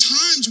 and there's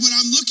times when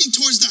I'm looking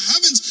towards the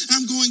heavens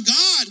and I'm going,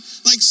 God,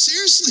 like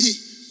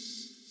seriously.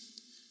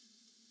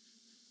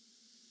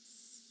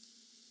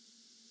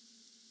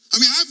 I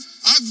mean,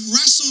 I've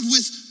wrestled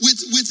with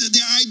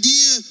the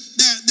idea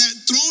that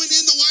throwing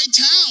in the white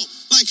towel,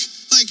 like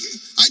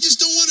I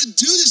just don't want to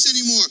do this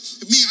anymore.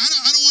 I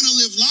don't want to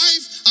live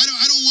life.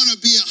 I don't want to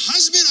be a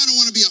husband. I don't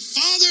want to be a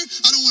father.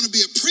 I don't want to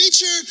be a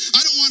preacher.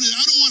 I don't want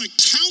to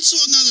counsel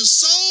another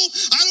soul.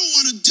 I don't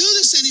want to do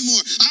this anymore.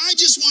 I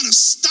just want to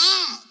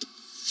stop.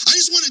 I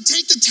just want to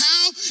take the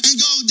towel and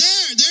go,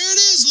 there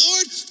it is,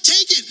 Lord.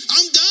 Take it.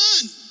 I'm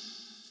done.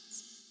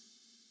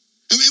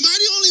 Am I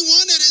the only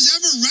one that has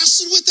ever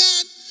wrestled with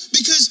that?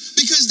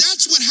 Because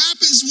that's what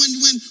happens when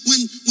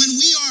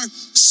we are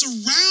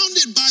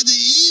surrounded by the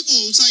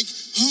evil. It's like,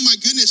 oh my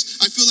goodness,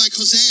 I feel like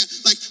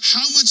Hosea, like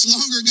how much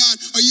longer, God,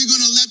 are you going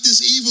to let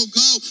this evil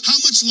go? How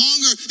much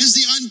longer is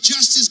the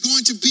injustice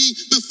going to be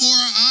before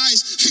our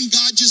eyes? And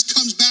God just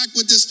comes back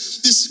with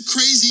this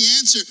crazy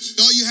answer.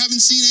 Oh, you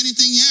haven't seen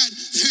anything yet.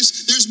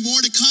 There's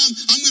more to come.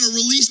 I'm going to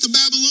release the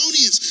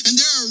Babylonians. And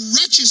there are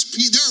reckless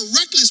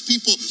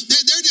people.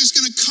 They're just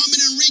going to come in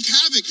and wreak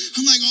havoc.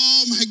 I'm like,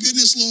 oh my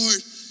goodness,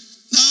 Lord.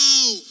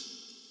 No.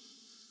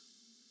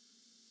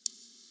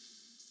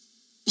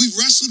 We've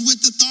wrestled with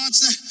the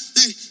thoughts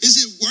that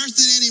is it worth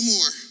it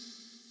anymore?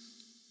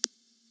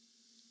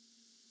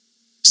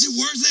 Is it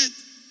worth it?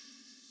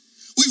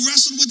 We've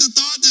wrestled with the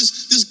thought,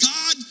 does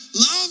God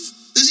love?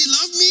 Does he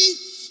love me?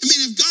 I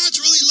mean, if God's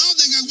really love,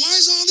 then God, why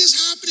is all this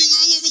happening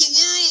all over the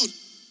world?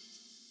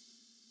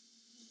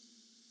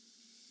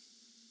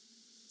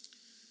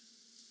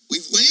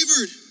 We've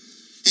wavered.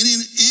 And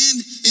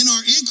in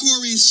our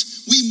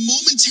inquiries, we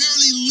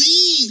momentarily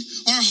lean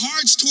our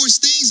hearts towards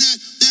things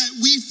that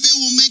we feel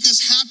will make us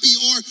happy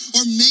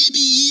or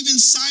maybe even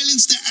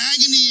silence the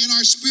agony in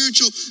our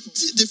spiritual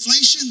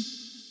deflation.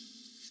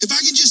 If I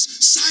can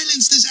just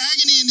silence this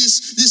agony and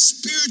this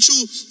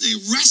spiritual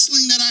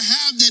wrestling that I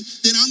have,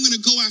 then I'm going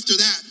to go after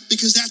that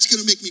because that's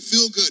going to make me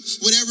feel good.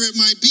 Whatever it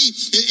might be.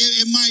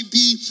 It might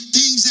be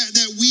things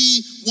that we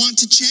want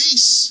to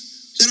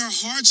chase, that our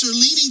hearts are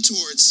leaning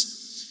towards.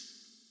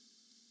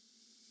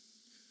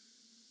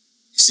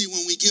 See,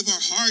 when we give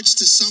our hearts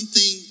to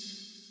something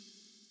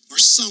or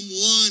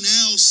someone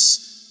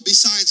else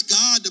besides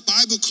God, the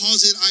Bible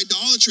calls it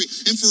idolatry.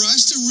 And for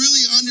us to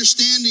really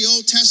understand the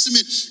Old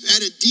Testament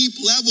at a deep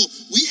level,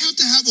 we have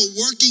to have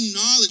a working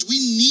knowledge. We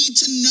need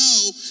to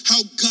know how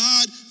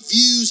God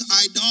views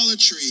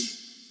idolatry.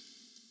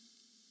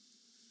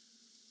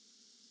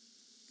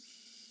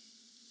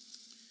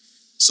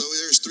 So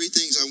there's three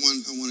things I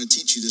want to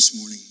teach you this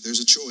morning. There's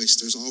a choice.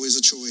 There's always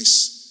a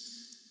choice.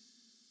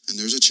 And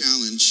there's a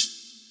challenge.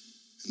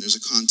 And there's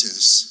a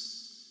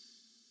contest.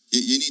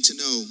 You need to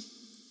know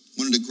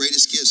one of the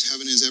greatest gifts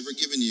heaven has ever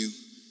given you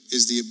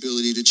is the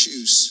ability to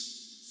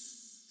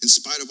choose. In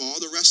spite of all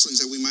the wrestlings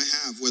that we might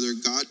have, whether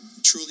God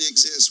truly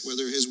exists,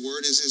 whether his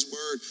word is his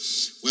word,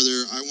 whether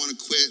I want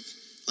to quit,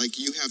 like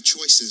you have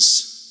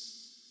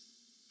choices.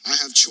 I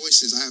have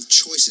choices. I have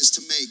choices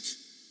to make.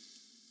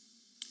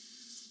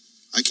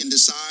 I can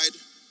decide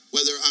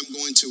whether I'm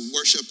going to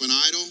worship an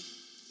idol,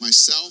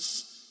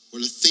 myself, or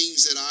the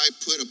things that I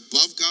put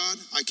above God.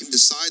 I can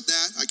decide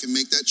that. I can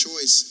make that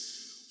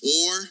choice.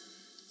 Or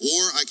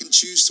I can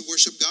choose to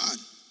worship God.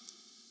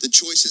 The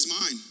choice is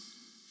mine.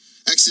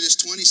 Exodus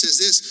 20 says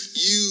this,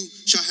 you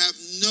shall have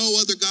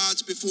no other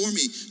gods before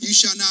me. You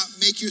shall not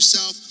make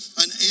yourself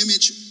an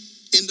image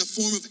in the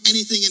form of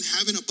anything in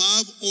heaven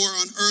above or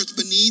on earth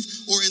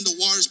beneath or in the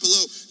waters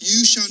below.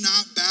 You shall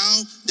not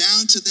bow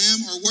down to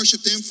them or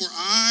worship them, for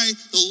I,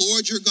 the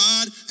Lord your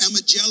God, am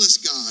a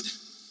jealous God.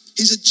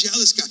 He's a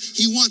jealous God.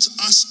 He wants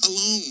us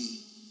alone.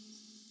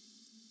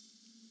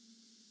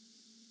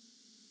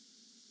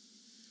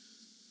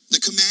 The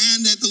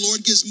command that the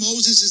Lord gives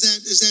Moses is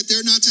that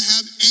they're not to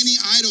have any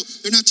idol.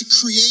 They're not to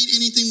create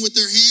anything with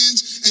their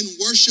hands and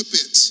worship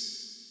it.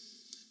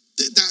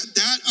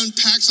 That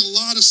unpacks a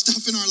lot of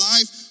stuff in our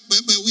life,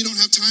 but we don't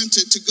have time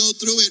to go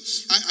through it.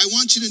 I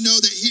want you to know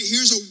that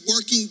here's a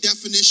working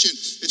definition.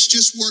 It's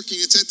just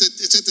working. It's at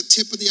the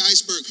tip of the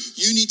iceberg.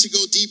 You need to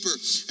go deeper.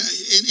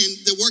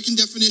 And the working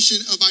definition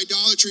of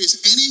idolatry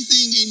is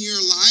anything in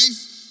your life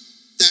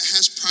that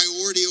has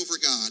priority over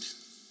God.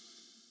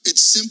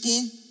 It's simple,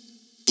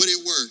 but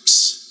it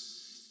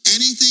works.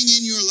 Anything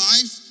in your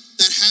life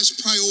that has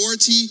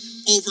priority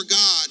over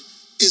God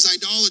is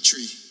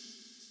idolatry.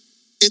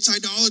 It's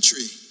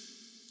idolatry.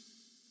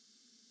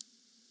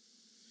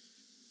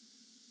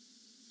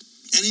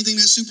 Anything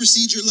that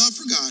supersedes your love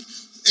for God.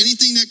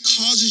 anything that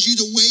causes you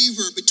to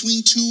waver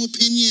between two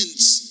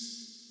opinions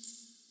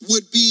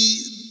would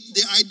be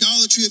the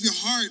idolatry of your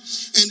heart.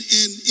 And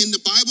in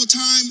the Bible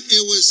time,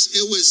 it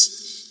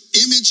was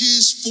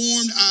images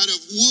formed out of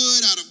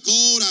wood, out of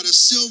gold, out of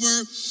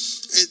silver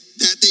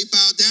that they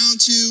bowed down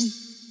to.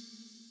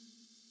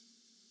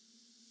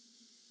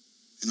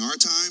 In our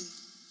time,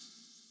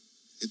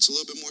 it's a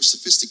little bit more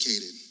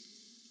sophisticated.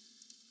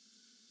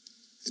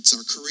 It's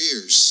our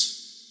careers.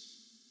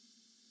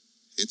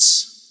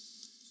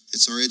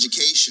 It's our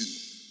education.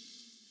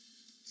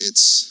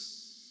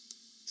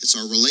 It's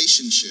our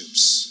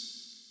relationships.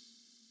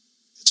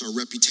 It's our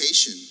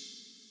reputation.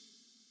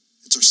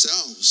 It's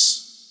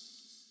ourselves.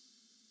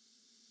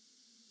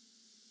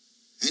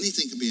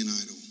 Anything can be an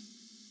idol.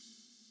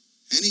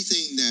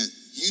 Anything that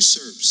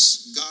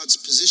usurps God's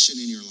position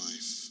in your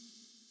life.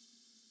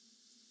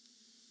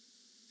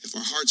 If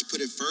our hearts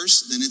put it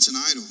first, then it's an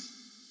idol.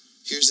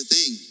 Here's the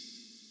thing.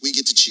 We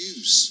get to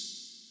choose.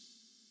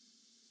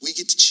 We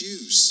get to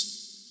choose.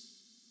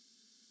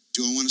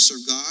 Do I want to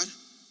serve God?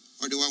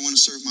 Or do I want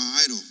to serve my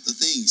idol? The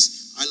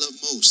things I love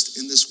most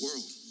in this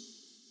world.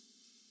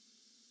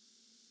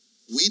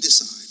 We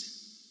decide.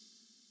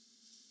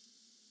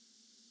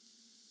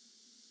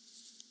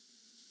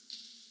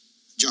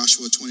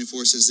 Joshua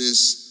 24 says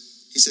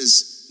this. He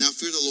says, now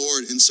fear the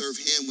Lord and serve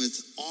him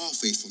with all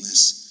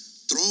faithfulness.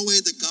 Throw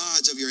away the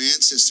gods of your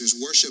ancestors,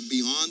 worship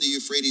beyond the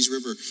Euphrates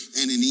River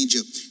and in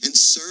Egypt, and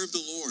serve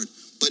the Lord.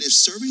 But if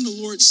serving the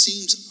Lord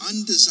seems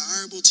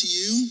undesirable to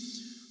you,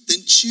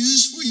 then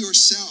choose for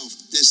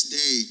yourself this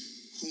day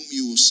whom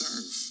you will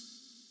serve.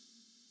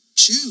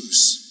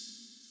 Choose.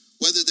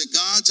 Whether the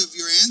gods of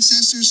your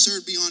ancestors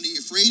served beyond the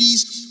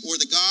Euphrates or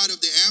the God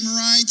of the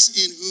Amorites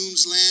in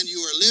whose land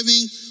you are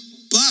living.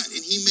 But,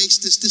 and he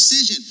makes this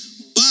decision,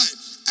 but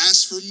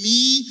as for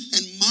me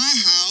and my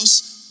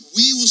house,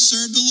 we will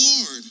serve the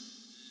Lord.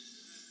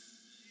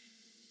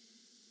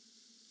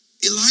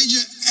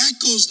 Elijah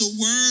echoes the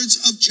words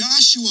of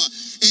Joshua.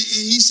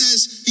 And he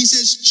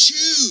says,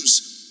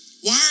 choose.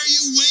 Why are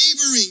you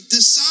wavering?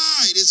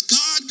 Decide. Is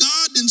God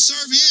God? Then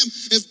serve him.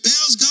 If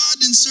Baal's God,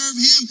 then serve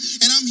him.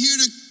 And I'm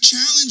here to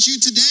challenge you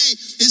today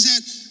is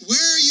that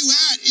where are you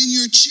at in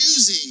your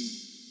choosing?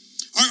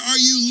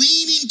 Are you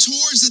leaning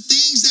towards the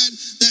things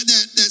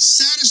that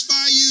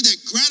satisfy you,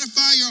 that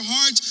gratify your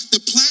hearts,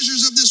 the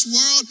pleasures of this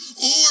world?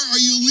 Or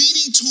are you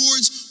leaning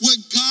towards what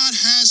God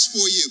has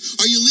for you?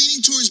 Are you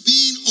leaning towards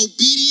being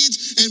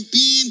obedient and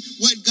being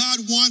what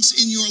God wants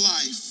in your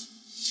life?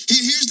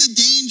 Here's the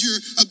danger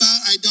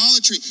about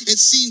idolatry. It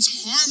seems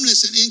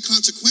harmless and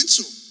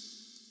inconsequential.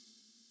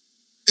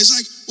 It's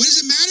like, what does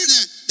it matter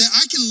that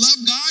I can love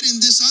God in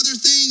this other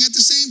thing at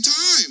the same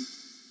time?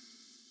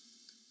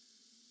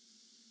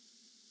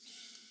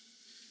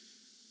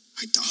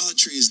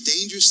 Idolatry is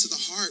dangerous to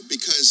the heart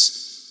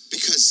because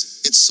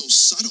it's so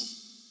subtle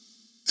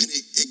and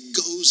it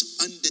goes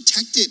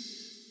undetected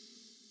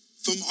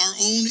from our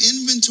own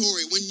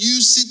inventory. When you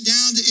sit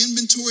down to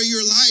inventory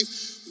your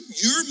life,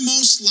 you're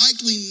most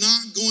likely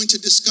not going to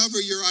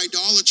discover your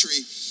idolatry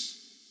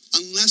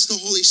unless the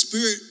Holy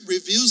Spirit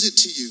reveals it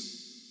to you.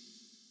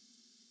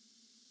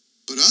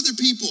 But other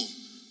people,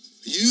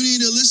 you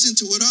need to listen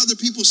to what other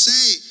people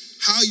say,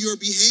 how your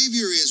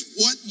behavior is,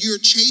 what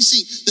you're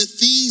chasing, the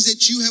things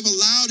that you have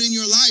allowed in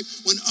your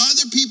life. When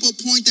other people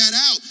point that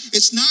out,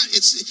 it's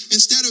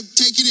instead of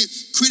taking it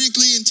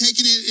critically and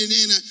taking it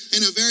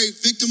in a very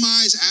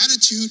victimized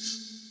attitude,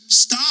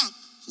 stop,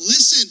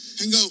 listen,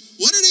 and go,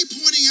 what are they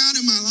pointing out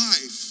in my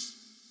life?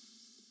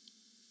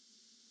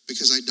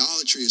 Because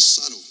idolatry is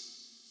subtle.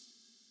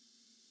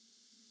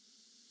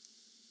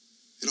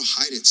 It'll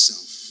hide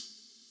itself.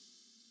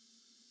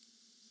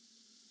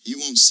 You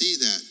won't see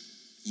that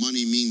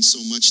money means so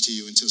much to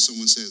you until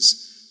someone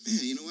says, man,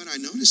 you know what? I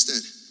noticed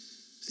that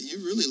you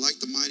really like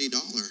the mighty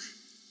dollar.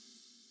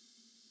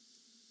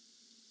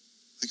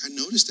 Like I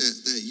noticed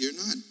that you're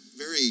not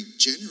very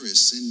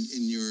generous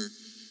in your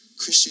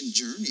Christian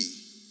journey.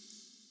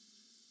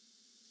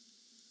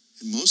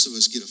 And most of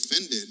us get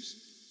offended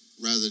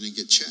rather than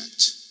get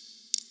checked.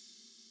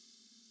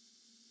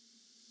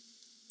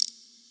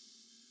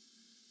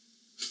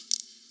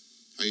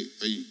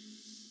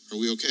 Are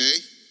we okay?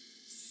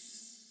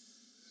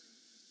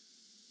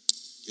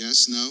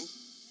 Yes, no?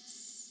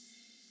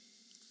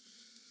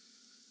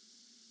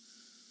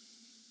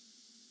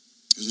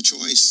 There's a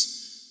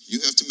choice. You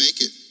have to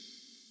make it.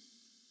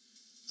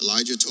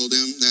 Elijah told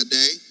them that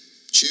day,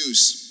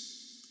 choose.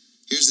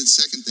 Here's the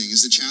second thing,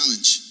 is the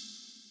challenge.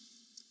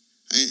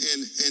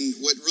 And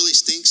what really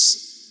stinks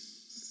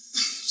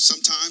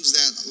sometimes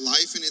that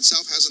life in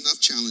itself has enough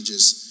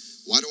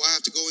challenges. Why do I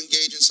have to go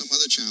engage in some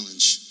other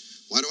challenge?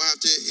 Why do I have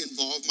to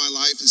involve my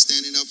life in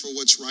standing up for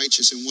what's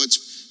righteous and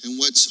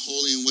what's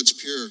holy and what's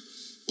pure?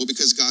 Well,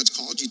 because God's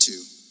called you to.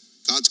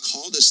 God's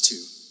called us to.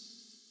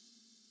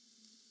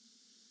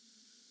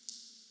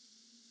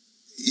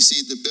 You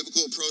see, the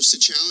biblical approach to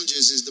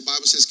challenges is, the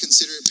Bible says,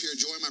 consider it pure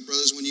joy, my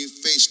brothers, when you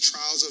face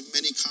trials of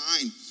many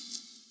kind.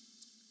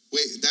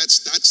 Wait,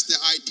 that's the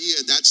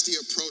idea. That's the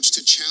approach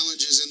to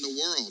challenges in the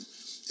world.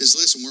 is,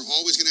 listen, we're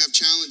always going to have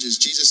challenges.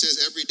 Jesus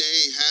says every day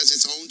has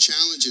its own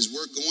challenges.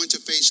 We're going to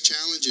face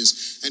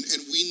challenges. And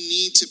we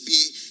need to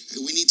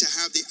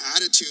have the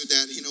attitude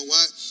that, you know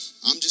what?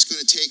 I'm just going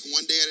to take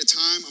one day at a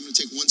time. I'm going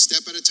to take one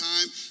step at a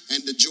time.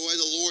 And the joy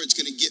of the Lord is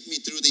going to get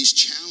me through these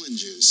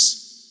challenges.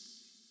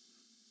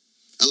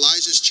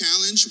 Elijah's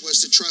challenge was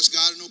to trust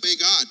God and obey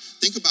God.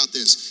 Think about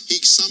this. He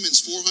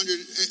summons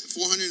 450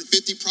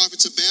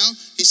 prophets of Baal.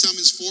 He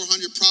summons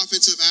 400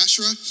 prophets of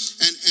Asherah.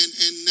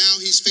 And now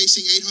he's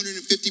facing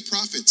 850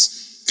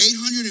 prophets.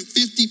 850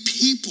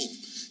 people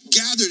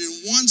gathered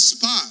in one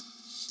spot.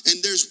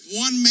 And there's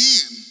one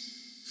man.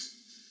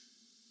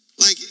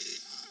 Like,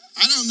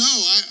 I don't know.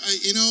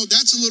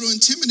 That's a little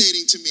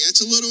intimidating to me.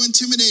 It's a little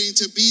intimidating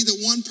to be the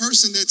one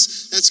person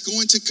that's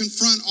going to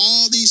confront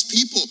all these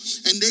people.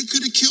 And they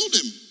could have killed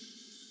him.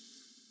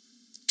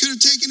 Could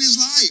have taken his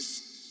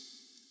life.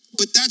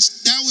 But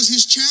that was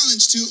his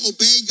challenge, to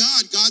obey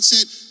God. God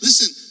said,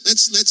 listen,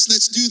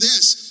 let's do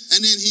this. And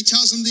then he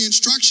tells them the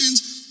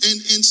instructions.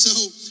 And so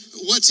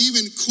what's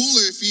even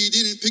cooler, if you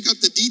didn't pick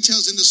up the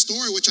details in the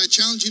story, which I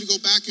challenge you to go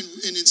back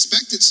and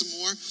inspect it some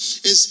more,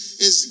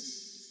 is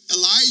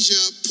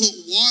Elijah put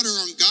water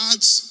on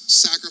God's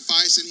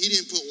sacrifice, and he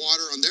didn't put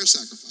water on their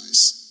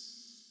sacrifice.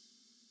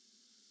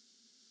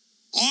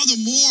 All the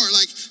more,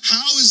 like,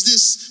 how is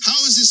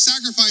this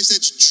sacrifice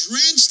that's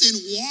drenched in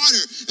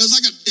water? It was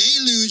like a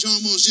deluge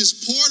almost,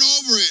 just poured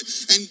over it,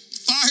 and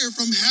fire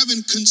from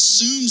heaven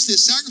consumes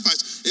this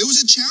sacrifice. It was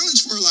a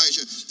challenge for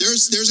Elijah.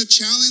 There's a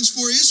challenge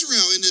for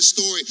Israel in this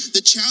story.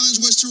 The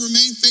challenge was to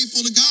remain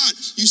faithful to God.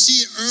 You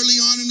see it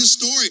early on in the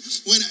story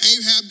when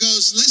Ahab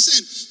goes, listen,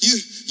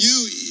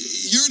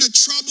 you're the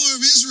troubler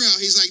of Israel.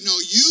 He's like, no,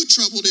 you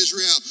troubled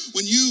Israel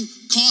when you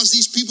caused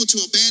these people to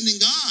abandon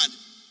God.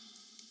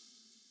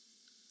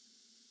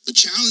 The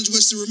challenge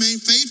was to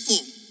remain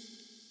faithful.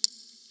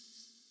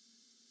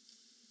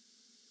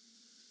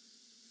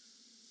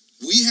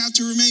 We have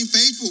to remain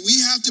faithful. We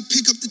have to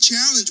pick up the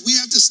challenge. We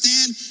have to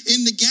stand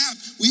in the gap.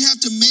 We have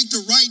to make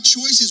the right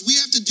choices. We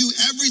have to do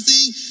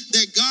everything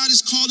that God has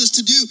called us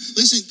to do.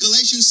 Listen,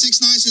 Galatians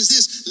 6:9 says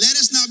this, let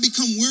us not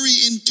become weary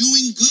in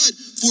doing good,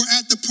 for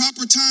at the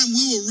proper time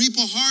we will reap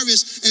a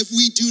harvest if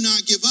we do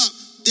not give up.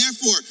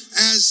 Therefore,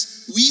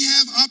 as we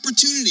have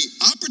opportunity,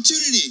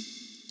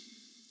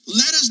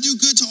 let us do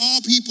good to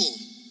all people,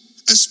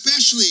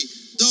 especially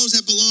those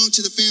that belong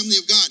to the family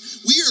of God.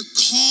 We are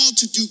called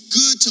to do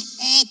good to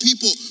all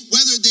people,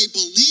 whether they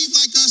believe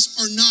like us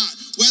or not,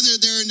 whether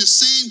they're in the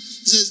same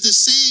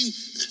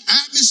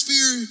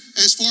atmosphere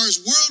as far as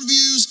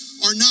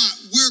worldviews or not.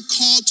 We're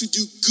called to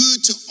do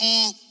good to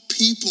all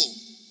people,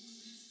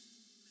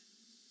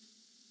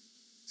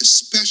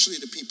 especially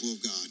the people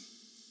of God.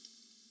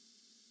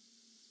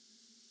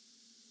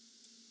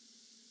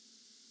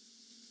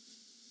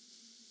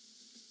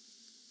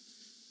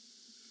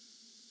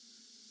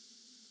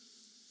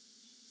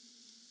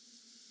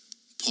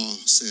 Paul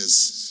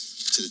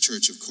says to the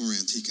church of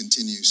Corinth, he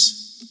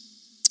continues,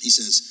 he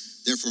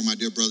says, therefore, my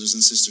dear brothers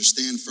and sisters,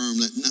 stand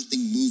firm, let nothing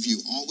move you.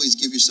 Always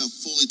give yourself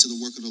fully to the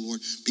work of the Lord,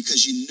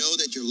 because you know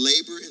that your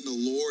labor in the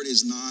Lord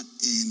is not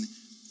in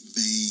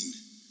vain.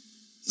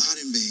 Not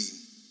in vain.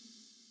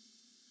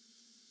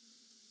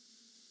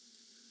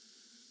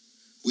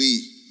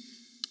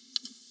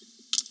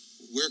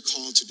 We're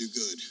called to do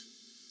good.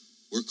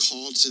 We're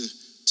called to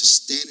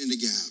stand in the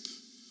gap.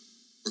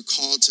 We're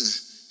called to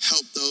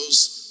help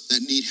those that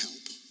need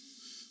help.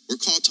 We're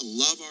called to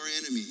love our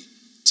enemy,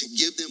 to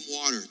give them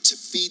water, to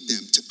feed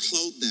them, to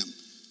clothe them.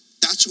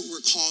 That's what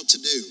we're called to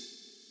do.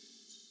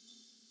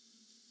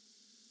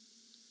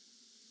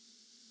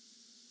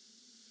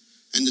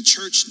 And the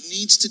church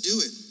needs to do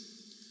it.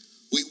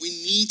 We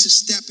need to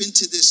step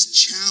into this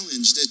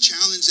challenge, the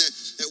challenge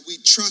that we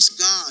trust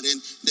God, and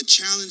the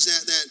challenge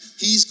that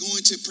He's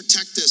going to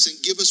protect us and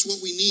give us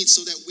what we need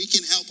so that we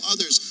can help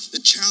others.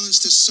 The challenge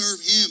to serve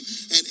Him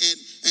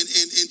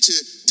and to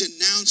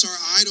denounce our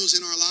idols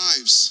in our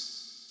lives.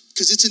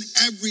 Because it's an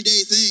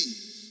everyday thing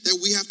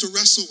that we have to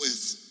wrestle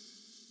with.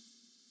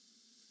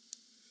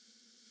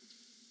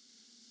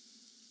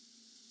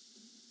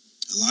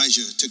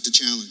 Elijah took the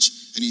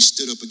challenge and he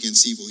stood up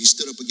against evil. He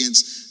stood up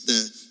against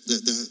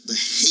the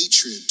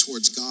hatred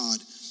towards God.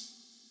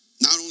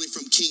 Not only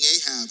from King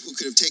Ahab, who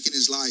could have taken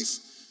his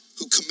life,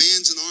 who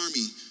commands an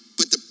army,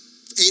 but the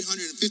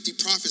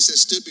 850 prophets that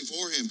stood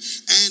before him,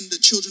 and the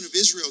children of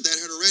Israel that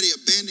had already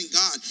abandoned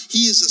God.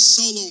 He is a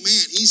solo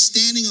man. He's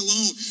standing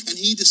alone, and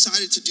he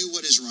decided to do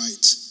what is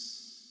right.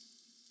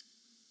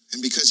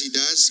 And because he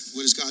does,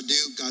 what does God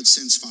do? God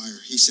sends fire.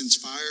 He sends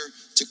fire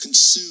to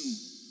consume.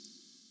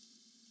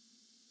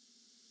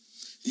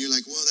 And you're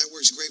like, well, that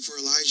works great for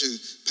Elijah,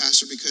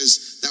 Pastor,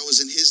 because that was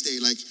in his day.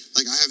 Like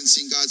I haven't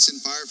seen God send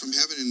fire from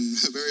heaven in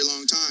a very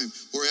long time,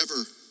 or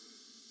ever,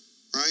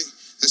 right?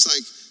 It's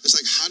like,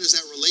 how does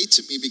that relate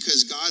to me?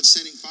 Because God's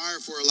sending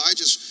fire for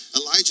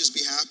Elijah's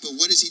behalf, but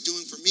what is he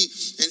doing for me?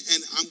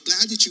 And I'm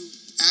glad that you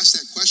asked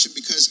that question,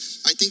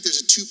 because I think there's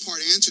a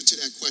two-part answer to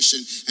that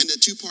question. And the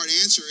two-part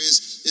answer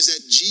is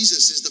that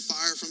Jesus is the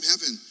fire from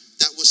heaven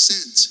that was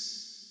sent.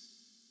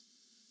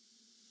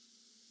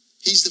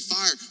 He's the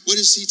fire. What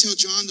does he tell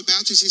John the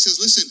Baptist? He says,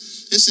 listen,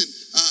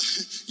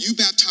 you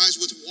baptize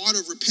with water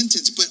of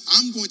repentance, but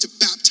I'm going to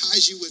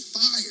baptize you with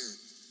fire.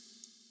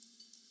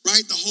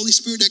 Right? The Holy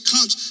Spirit that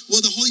comes. Well,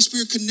 the Holy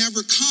Spirit could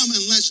never come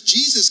unless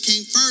Jesus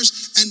came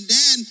first and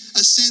then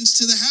ascends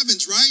to the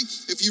heavens, right?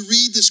 If you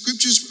read the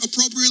scriptures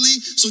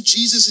appropriately, so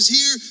Jesus is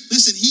here.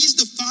 Listen, he's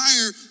the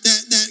fire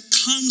that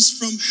comes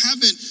from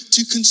heaven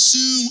to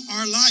consume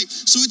our life.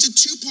 So it's a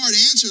two-part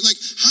answer.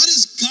 Like, how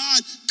does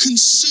God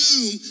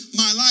consume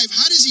my life?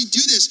 How does he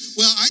do this?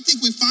 Well, I think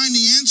we find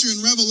the answer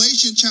in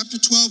Revelation chapter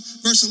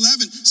 12, verse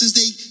 11. It says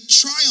they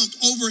triumphed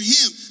over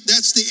him.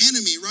 That's the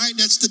enemy, right?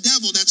 That's the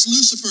devil. That's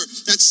Lucifer.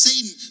 That's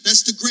Satan.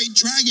 That's the great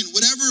dragon.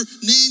 Whatever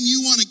name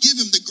you want to give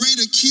him, the great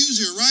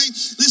accuser, right?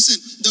 Listen,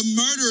 the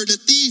murderer, the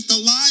thief,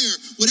 the liar,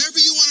 whatever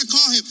you want to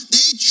call him,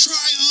 they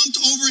triumphed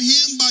over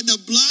him by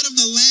the blood of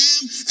the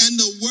Lamb and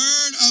the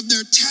word of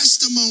their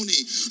testimony.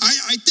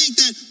 I think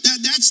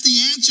that's the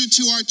answer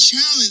to our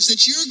challenge,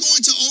 that you're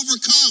going to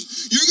overcome.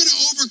 You're going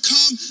to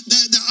overcome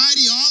the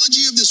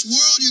ideology of this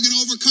world. You're going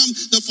to overcome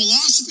the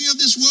philosophy of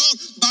this world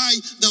by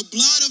the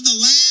blood of the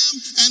Lamb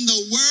and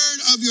the word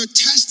of your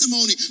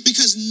testimony,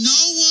 because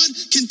no one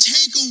can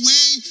take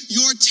away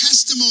your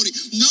testimony.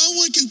 No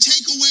one can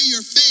take away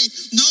your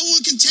faith. No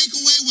one can take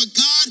away what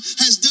God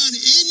has done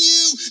in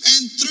you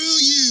and through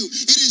you.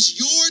 It is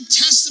your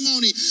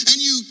testimony, and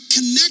you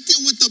connect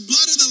it with the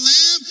blood of the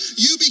Lamb.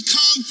 You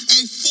become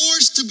a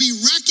force to be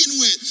reckoned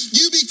with.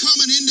 You become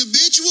an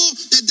individual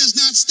that does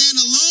not stand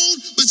alone,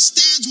 but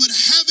stands with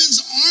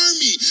heaven's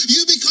army.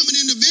 You become an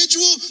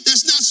individual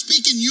that's not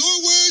speaking your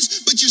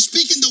words, but you're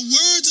speaking the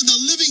words of the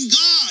living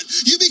God.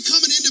 You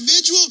become an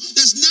individual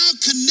that's now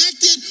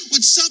connected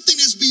with something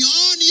that's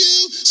beyond you,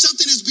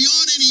 something that's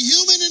beyond any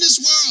human in this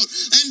world.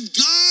 And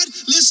God,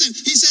 listen,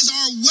 he says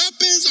our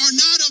weapons are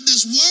not of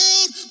this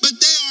world, but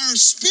they are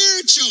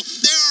spiritual.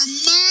 They are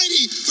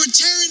mighty for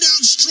tearing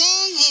down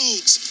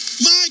strongholds.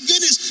 My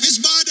goodness, it's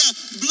by the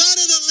blood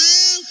of the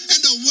Lamb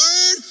and the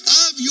word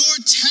of your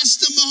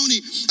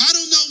testimony. I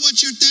don't know what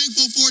you're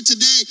thankful for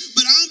today,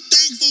 but I'm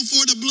thankful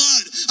for the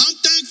blood. I'm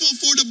thankful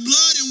for the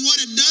blood and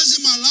what it does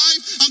in my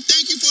life. I'm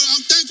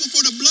thankful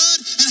for the blood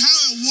and how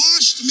it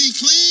washed me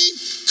clean.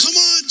 Come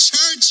on,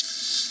 church.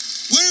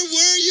 Where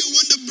were you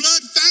when the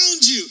blood found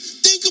you?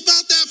 Think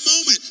about that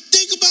moment.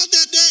 Think about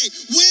that day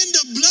when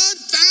the blood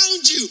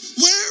found you.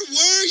 Where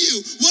were you?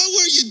 What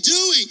were you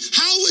doing?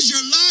 How was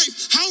your life?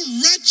 How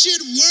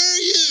wretched were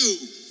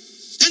you?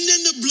 And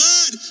then the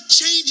blood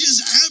changes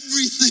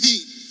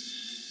everything.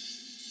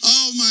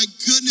 Oh my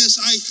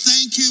goodness, I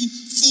thank him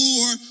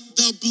for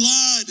the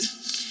blood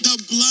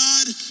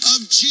of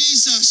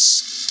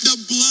Jesus, the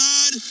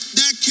blood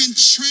that can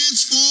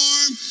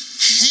transform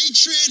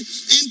hatred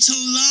into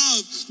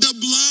love, the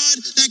blood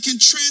that can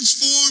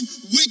transform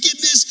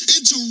wickedness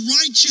into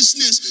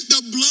righteousness,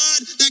 the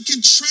blood that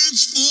can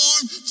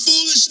transform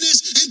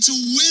foolishness into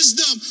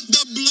wisdom,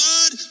 the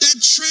blood that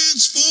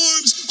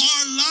transforms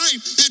our life,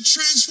 that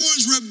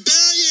transforms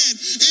rebellion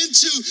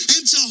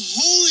into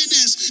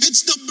holiness.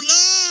 It's the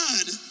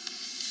blood.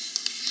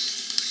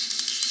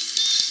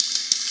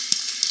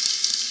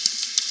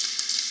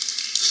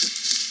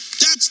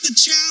 That's the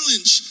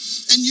challenge.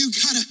 And you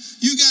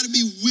gotta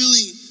be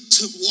willing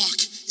to walk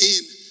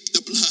in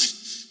the blood.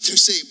 They're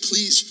saying,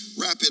 please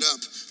wrap it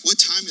up. What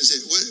time is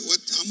it?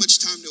 How much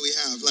time do we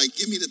have? Like,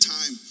 give me the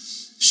time.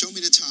 Show me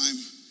the time.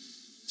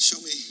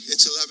 Show me.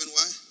 It's 11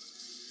 what?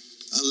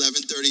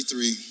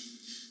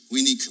 11:33.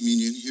 We need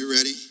communion. You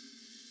ready?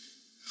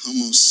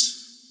 Almost.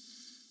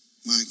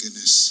 My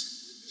goodness.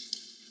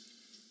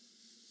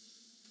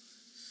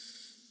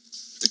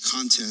 The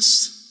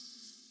contest.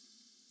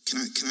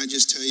 Can I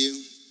just tell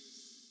you?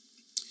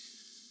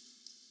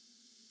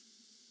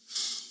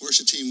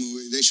 Worship team,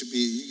 you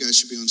guys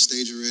should be on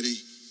stage already.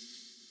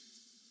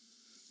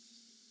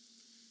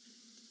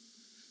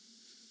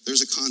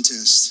 There's a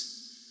contest,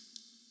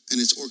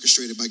 and it's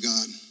orchestrated by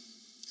God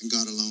and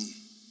God alone.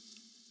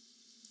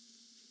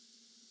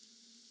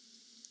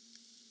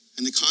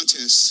 And the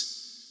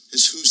contest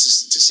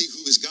is to see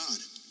who is God.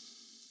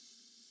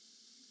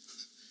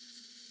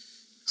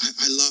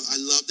 I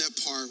love that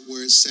part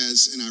where it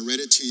says, and I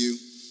read it to you,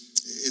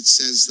 it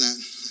says that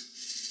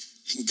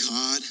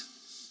God,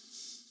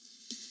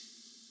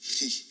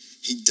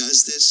 He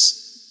does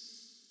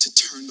this to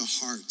turn the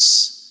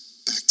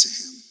hearts back to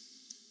him.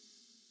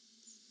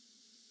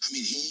 I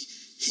mean,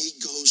 he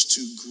goes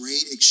to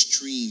great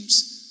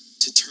extremes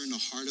to turn the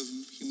heart of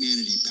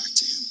humanity back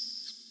to him.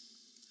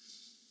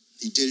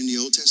 He did in the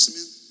Old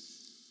Testament,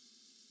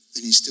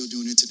 and he's still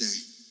doing it today.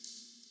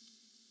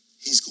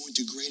 He's going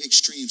to great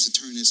extremes to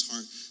turn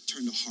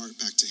the heart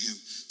back to him.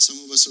 Some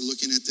of us are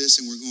looking at this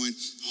and we're going,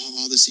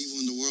 all this evil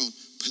in the world.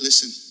 But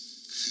listen,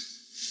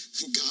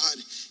 God,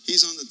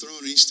 he's on the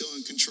throne and he's still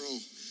in control.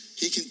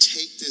 He can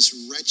take this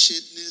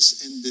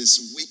wretchedness and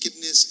this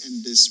wickedness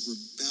and this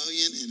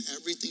rebellion and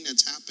everything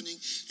that's happening,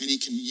 and he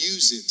can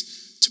use it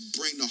to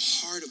bring the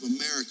heart of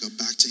America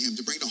back to him,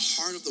 to bring the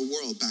heart of the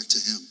world back to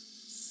him.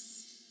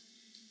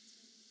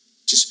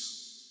 Just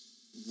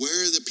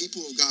where are the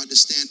people of God to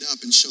stand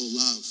up and show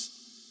love.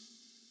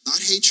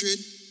 Not hatred,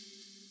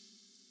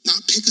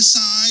 not pick a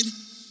side.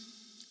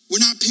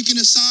 We're not picking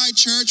a side,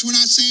 church. We're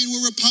not saying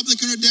we're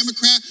Republican or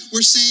Democrat.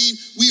 We're saying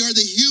we are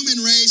the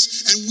human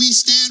race and we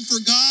stand for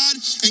God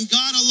and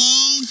God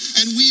alone,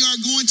 and we are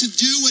going to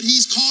do what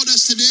he's called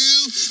us to do,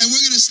 and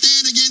we're going to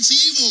stand against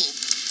evil.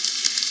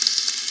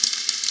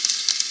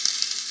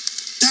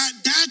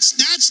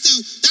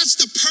 That's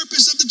the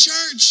purpose of the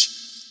church.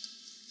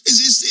 Is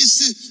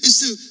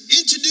to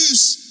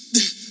introduce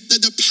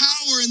the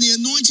power and the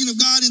anointing of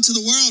God into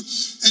the world,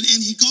 and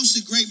he goes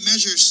to great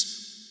measures.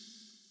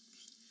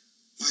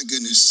 My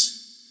goodness.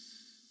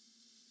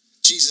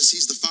 Jesus,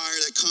 he's the fire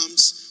that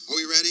comes. Are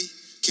we ready?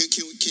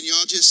 Can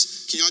y'all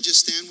just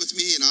stand with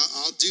me, and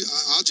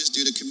I'll just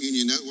do the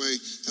communion. That way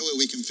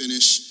we can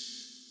finish.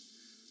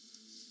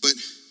 But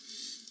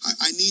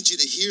I need you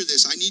to hear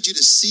this. I need you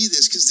to see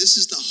this, because this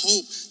is the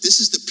hope. This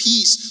is the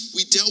peace.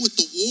 We dealt with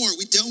the war.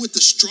 We dealt with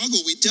the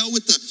struggle. We dealt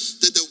with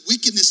the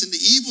wickedness and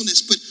the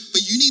evilness. But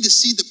you need to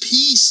see the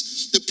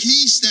peace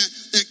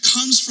that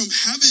comes from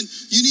heaven.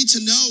 You need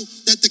to know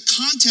that the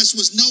contest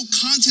was no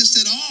contest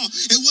at all.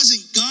 It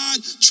wasn't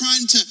God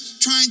trying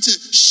to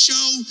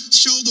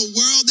show the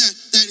world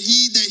that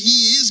he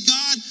is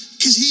God,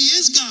 because he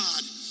is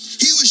God.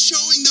 He was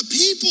showing the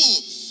people,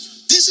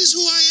 this is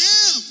who I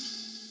am.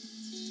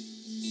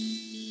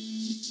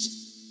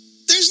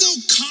 There's no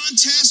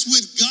contest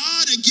with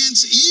God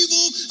against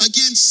evil,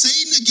 against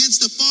Satan,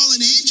 against the fallen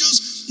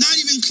angels, not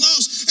even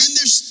close. And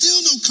there's still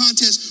no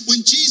contest.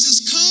 When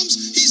Jesus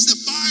comes, he's the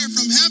fire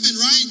from heaven,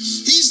 right?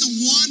 He's the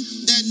one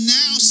that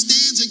now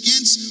stands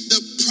against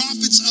the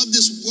prophets of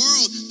this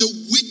world, the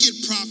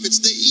wicked prophets,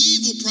 the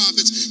evil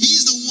prophets.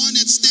 He's the one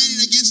that's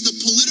standing against the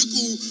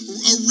political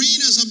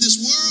arenas of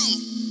this world.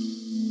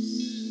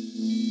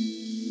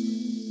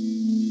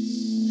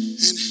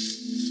 And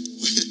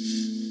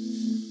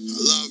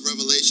I love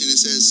Revelation. It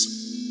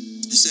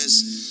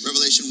says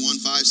Revelation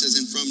 1:5 says,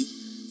 and from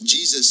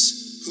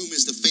Jesus, whom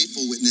is the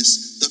faithful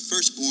witness, the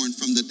firstborn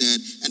from the dead,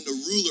 and the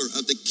ruler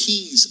of the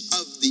kings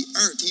of the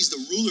earth. He's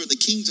the ruler of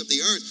the kings of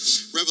the earth.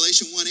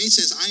 Revelation 1:8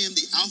 says, I am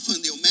the Alpha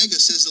and the Omega,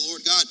 says the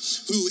Lord God,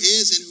 who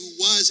is and who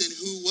was and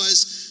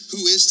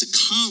who is to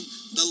come,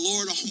 the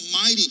Lord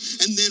Almighty.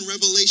 And then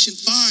Revelation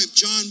 5,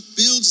 John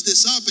builds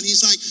this up, and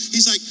he's like,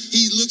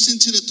 he looks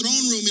into the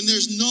throne room, and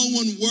there's no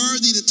one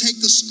worthy to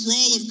take the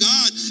scroll of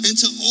God and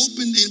to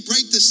open and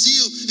break the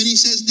seal. And he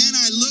says, then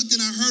I looked and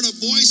I heard a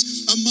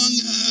voice of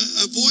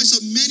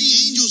many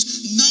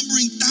angels,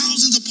 numbering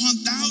thousands upon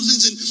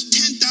thousands and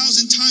 10,000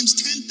 times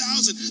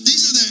 10,000.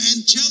 These are the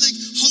angelic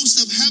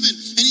hosts of heaven.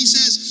 And he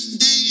says,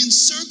 they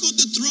encircled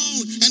the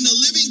throne, and the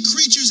living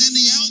creatures and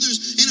the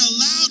elders in a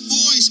loud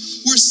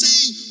voice were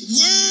saying,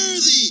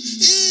 worthy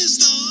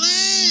is the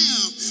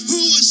Lamb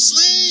who was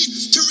slain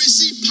to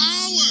receive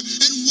power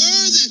and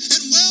worth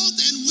and wealth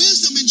and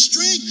wisdom and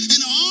strength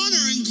and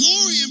honor and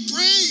glory and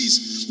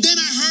praise. Then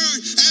I heard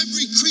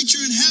every creature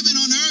in heaven,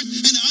 on earth,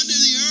 and under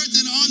the earth,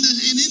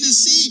 and in the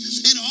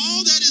sea, and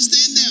all that is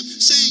in them,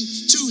 saying,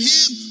 to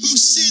him who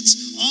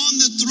sits on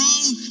the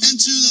throne and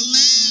to the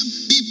Lamb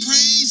be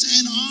praise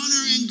and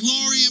honor and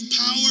glory and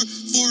power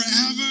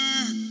forever.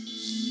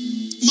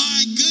 My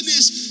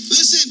goodness,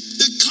 listen,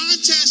 the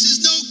contest is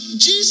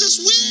Jesus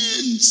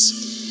wins.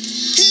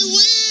 He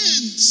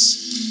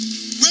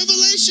wins.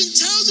 Revelation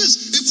tells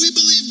us, if we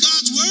believe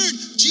God's word,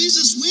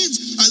 Jesus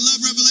wins. I love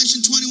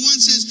Revelation 21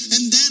 says,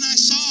 and then I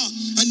saw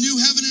a new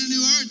heaven and a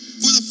new earth,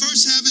 for the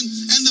first heaven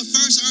and the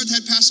first earth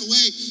had passed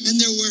away, and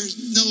there were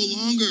no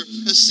longer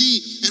a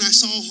sea. And I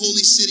saw a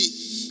holy city,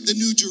 the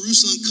new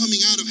Jerusalem, coming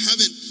out of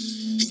heaven,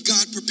 and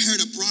God prepared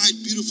a bride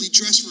beautifully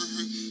dressed for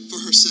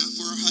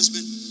her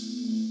husband.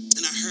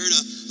 And I heard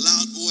a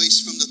loud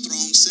voice from the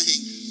throne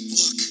saying,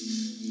 look,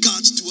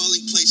 God's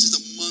dwelling place is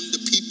among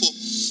the people,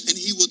 and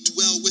he will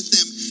dwell with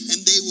them,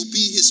 and they will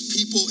be his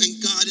people, and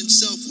God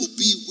himself will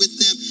be with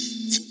them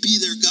and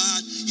be their God.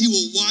 He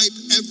will wipe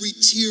every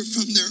tear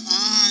from their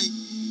eye.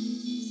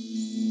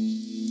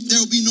 There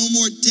will be no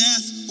more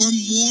death or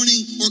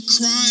mourning or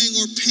crying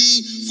or pain,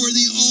 for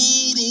the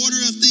old order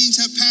of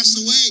things have passed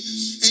away.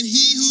 And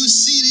he who is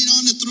seated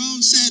on the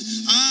throne said,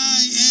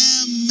 I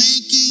am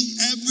making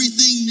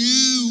everything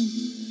new.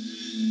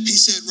 He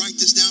said, write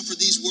this down, for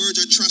these words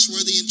are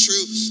trustworthy and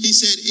true. He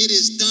said, it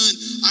is done.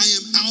 I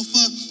am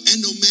Alpha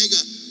and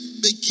Omega,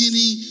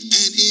 beginning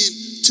and end.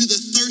 To the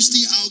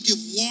thirsty, I'll give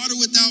water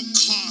without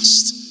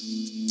cost.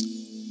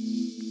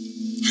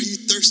 Are you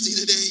thirsty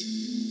today?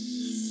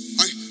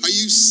 Are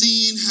you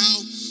seeing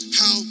how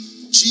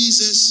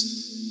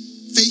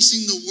Jesus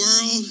facing the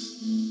world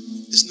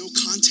is no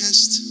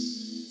contest?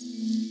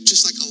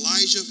 Just like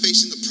Elijah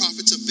facing the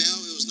prophets of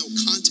Baal, it was no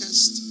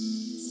contest.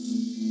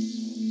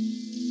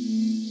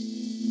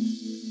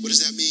 What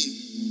does that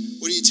mean?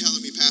 What are you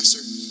telling me,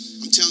 Pastor?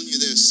 I'm telling you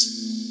this.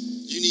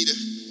 You need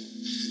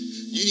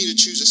to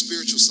choose a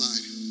spiritual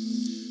side.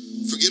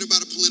 Forget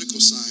about a political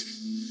side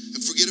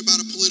and forget about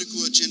a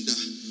political agenda,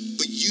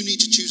 but you need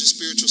to choose a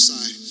spiritual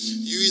side.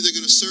 You're either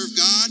going to serve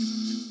God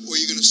or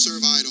you're going to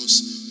serve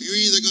idols. You're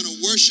either going to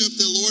worship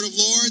the Lord of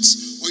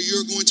Lords, or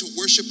you're going to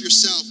worship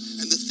yourself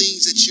and the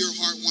things that your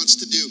heart wants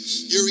to do.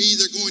 You're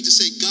either going to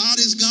say God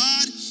is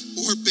God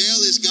or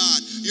Baal is God.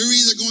 You're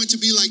either going to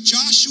be like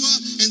Joshua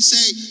and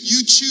say,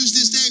 you choose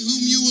this day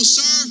whom you will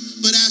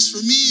serve, but as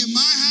for me and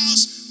my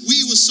house,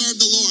 we will serve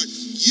the Lord.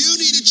 You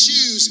need to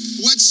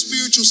choose what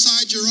spiritual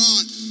side you're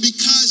on,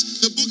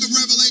 because the book of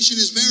Revelation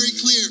is very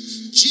clear.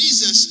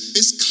 Jesus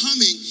is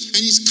coming,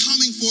 and he's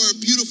coming for a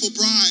beautiful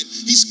bride.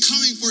 He's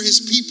coming for his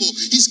people.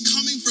 He's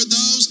coming for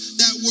those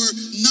that were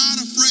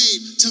not afraid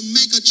to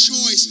make a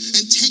choice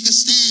and take a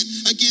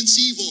stand against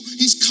evil.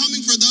 He's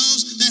coming for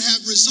those that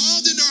have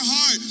resolved in their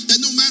heart that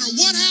no matter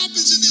what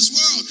happens in this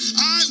world,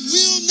 I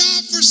will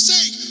not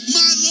forsake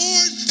my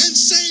Lord and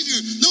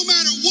Savior. No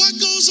matter what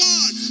goes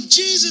on,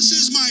 Jesus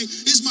is my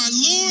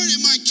Lord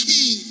and my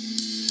King.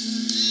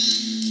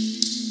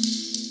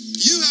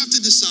 You have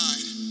to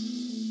decide.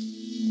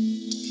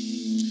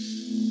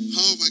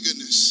 Oh my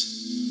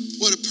goodness.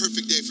 What a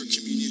perfect day for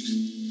communion.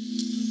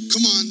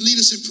 Come on, lead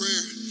us in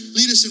prayer.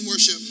 Lead us in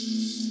worship.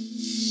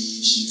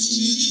 She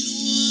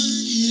didn't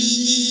want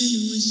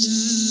heaven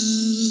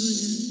without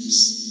us.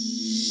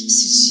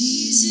 So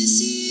Jesus,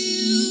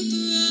 you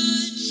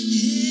brought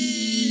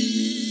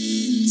heaven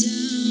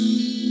down.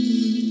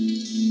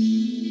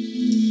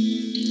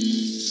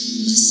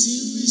 My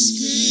sin was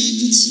great,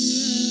 but your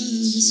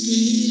love was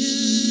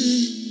greater.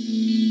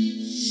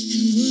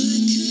 And what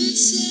could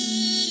separate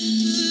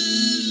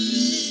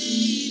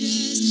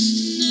us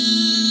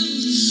now?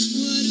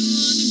 What a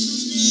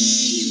wonderful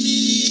name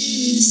it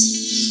is.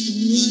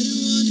 What a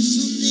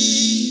wonderful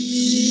name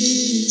it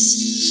is.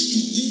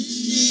 In the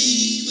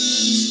name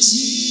of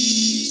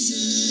Jesus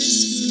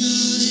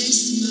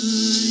Christ,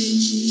 my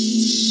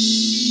King.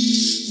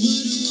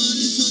 What a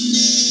wonderful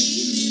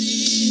name it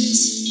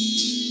is.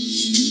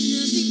 And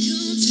nothing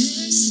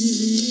compares to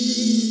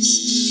this.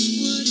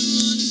 What a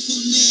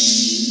wonderful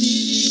name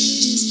it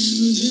is.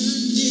 The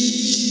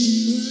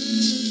name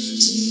of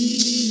Jesus.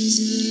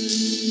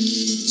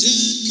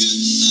 Death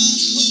could not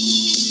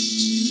hold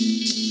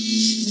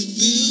the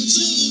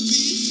battle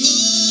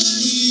before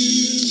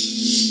you.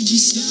 You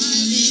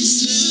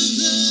silenced the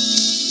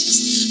voice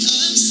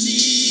of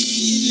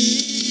sin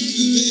and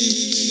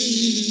grave.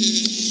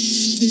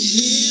 The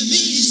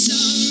heavens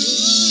are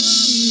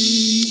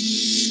roaring,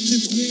 the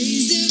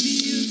praise of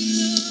your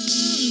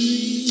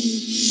glory.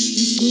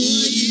 And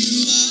for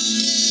you are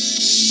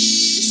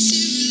raised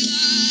to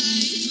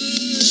life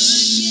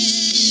again.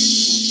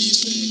 What can you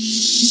say?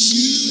 'Cause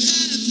you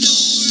have no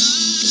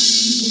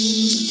rival.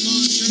 Come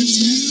on, church.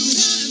 You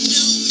have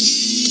no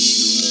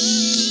equal.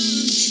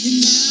 And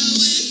now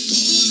and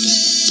forever,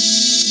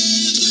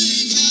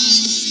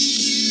 God,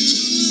 you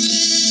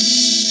reign.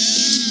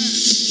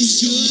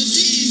 'Cause yours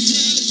is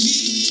the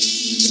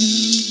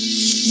kingdom,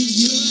 and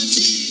yours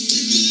is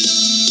the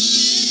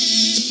glory,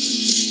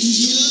 and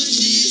yours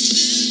is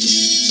the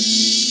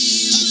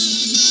name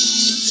above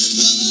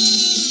all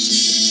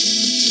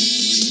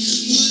names.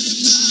 What a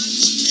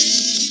powerful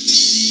name it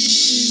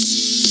is.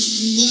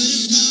 What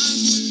a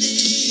powerful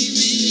name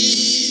it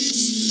is.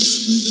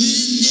 The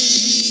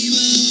name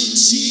of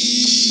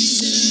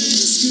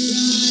Jesus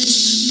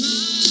Christ,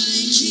 my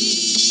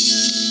King.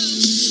 Oh,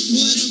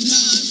 what a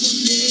powerful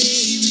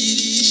name it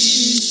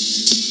is.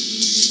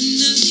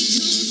 Nothing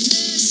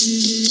compares to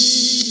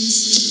this.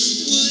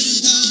 What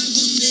a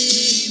powerful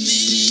name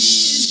it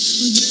is.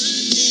 The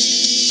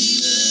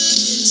name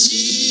of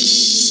Jesus.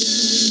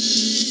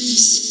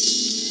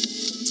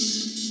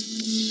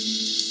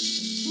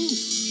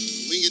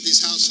 We can get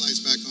these house lights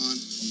back on.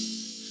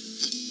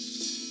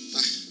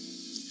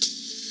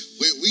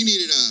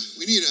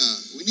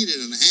 We needed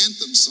an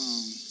anthem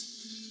song.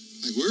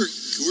 Like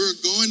we're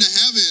going to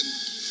heaven.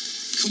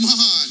 Come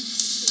on.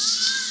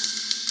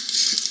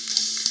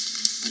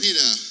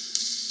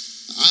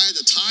 I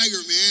the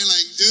tiger, man.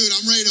 Like, dude,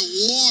 I'm ready to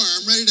war.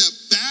 I'm ready to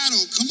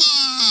battle. Come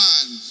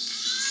on.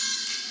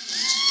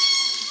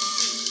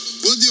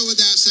 We'll deal with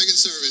that second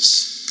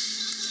service.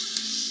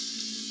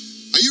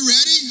 Are you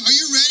ready? Are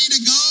you ready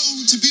to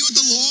go to be with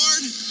the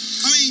Lord?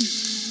 I mean,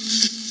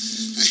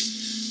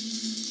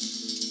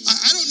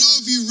 I don't know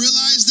if you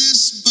realize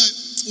this, but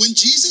when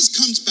Jesus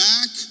comes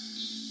back,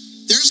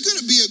 there's going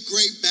to be a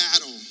great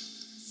battle.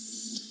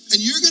 And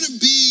you're going to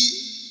be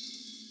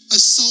a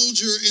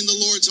soldier in the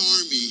Lord's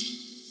army.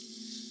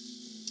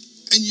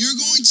 And you're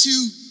going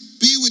to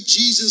be with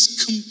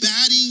Jesus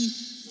combating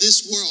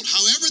this world,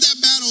 however that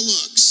battle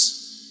looks.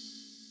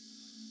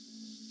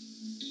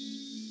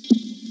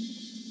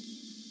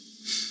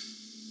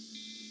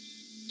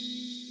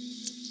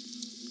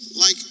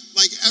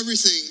 Like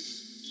everything,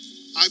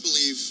 I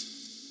believe,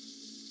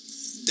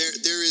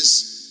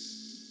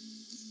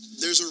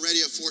 there's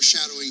already a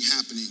foreshadowing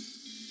happening.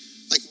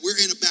 Like, we're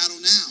in a battle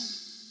now,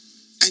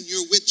 and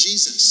you're with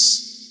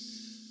Jesus,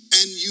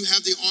 and you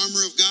have the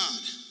armor of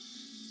God,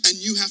 and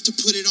you have to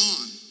put it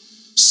on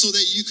so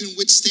that you can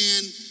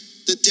withstand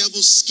the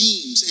devil's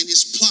schemes and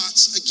his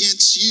plots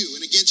against you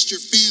and against your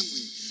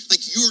family.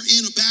 Like, you're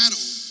in a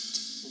battle.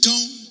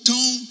 Don't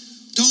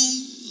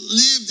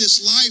live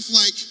this life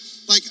like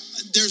like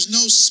there's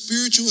no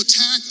spiritual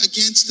attack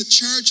against the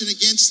church and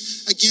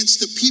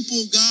against the people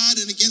of God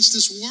and against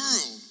this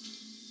world.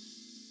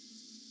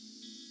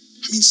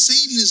 I mean,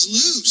 Satan is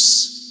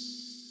loose.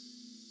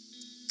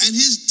 And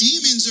his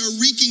demons are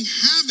wreaking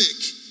havoc.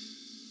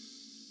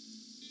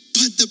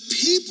 But the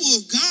people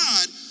of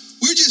God,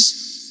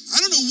 I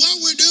don't know what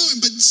we're doing,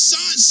 but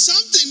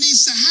something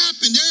needs to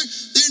happen.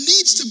 There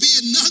needs to be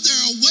another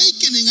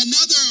awakening,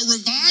 another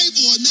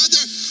revival,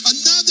 another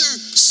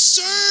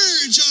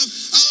surge of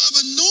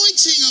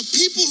anointing of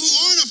people who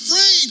aren't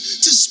afraid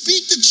to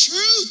speak the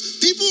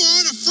truth. People who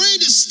aren't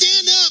afraid to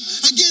stand up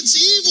against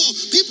evil.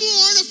 People who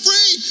aren't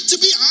afraid to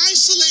be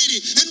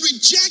isolated and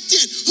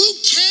rejected. Who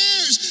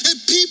cares if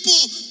people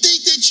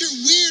think that you're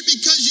weird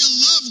because you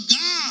love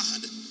God?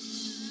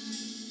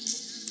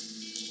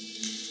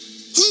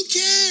 Who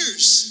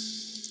cares?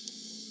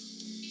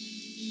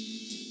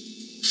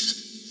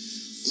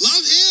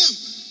 Love him.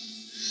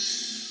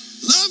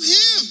 Love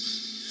him.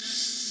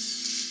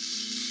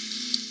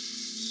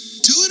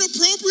 Do it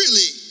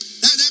appropriately.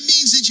 That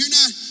means that you're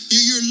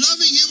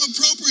loving him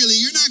appropriately.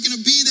 You're not going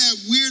to be that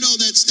weirdo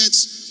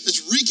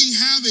that's wreaking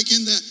havoc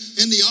in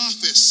the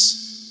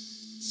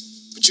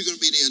office. But you're going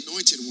to be the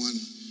anointed one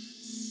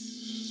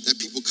that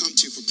people come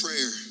to for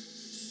prayer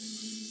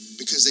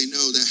because they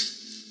know that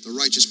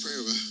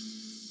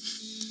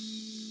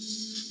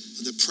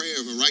the prayer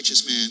of a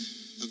righteous man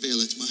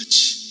availeth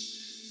much.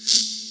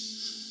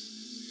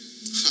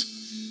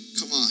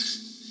 Come on.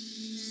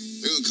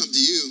 They're going to come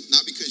to you,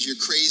 not because you're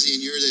crazy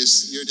and you're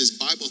this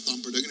Bible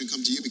thumper. They're going to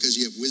come to you because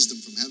you have wisdom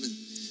from heaven.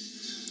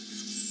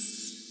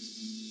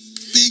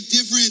 Big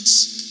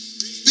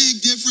difference.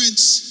 Big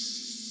difference.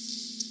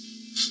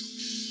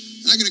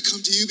 They're not going to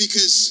come to you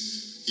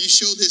because you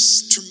show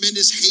this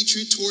tremendous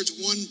hatred towards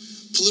one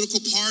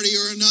political party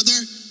or another.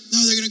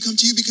 No, they're going to come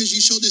to you because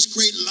you show this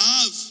great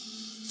love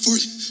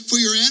for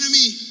your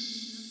enemy.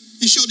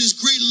 You show this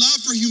great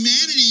love for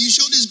humanity. You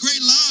show this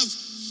great love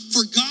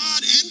for God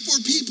and for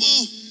people.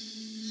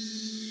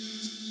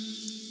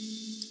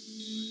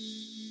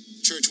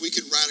 Church, we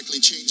can radically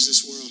change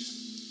this world.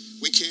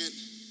 We can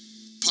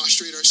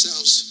prostrate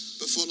ourselves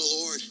before the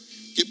Lord.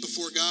 Get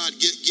before God.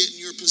 Get in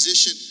your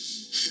position.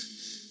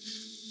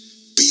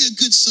 Be a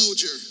good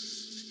soldier.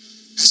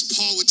 As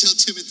Paul would tell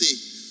Timothy,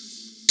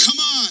 come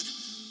on,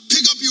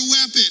 pick up your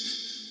weapon.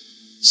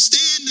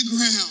 Stand the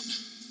ground.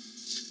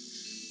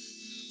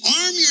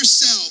 Arm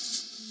yourself,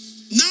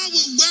 not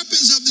with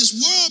weapons of this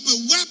world, but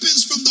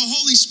weapons from the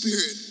Holy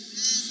Spirit.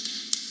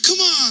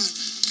 Come on.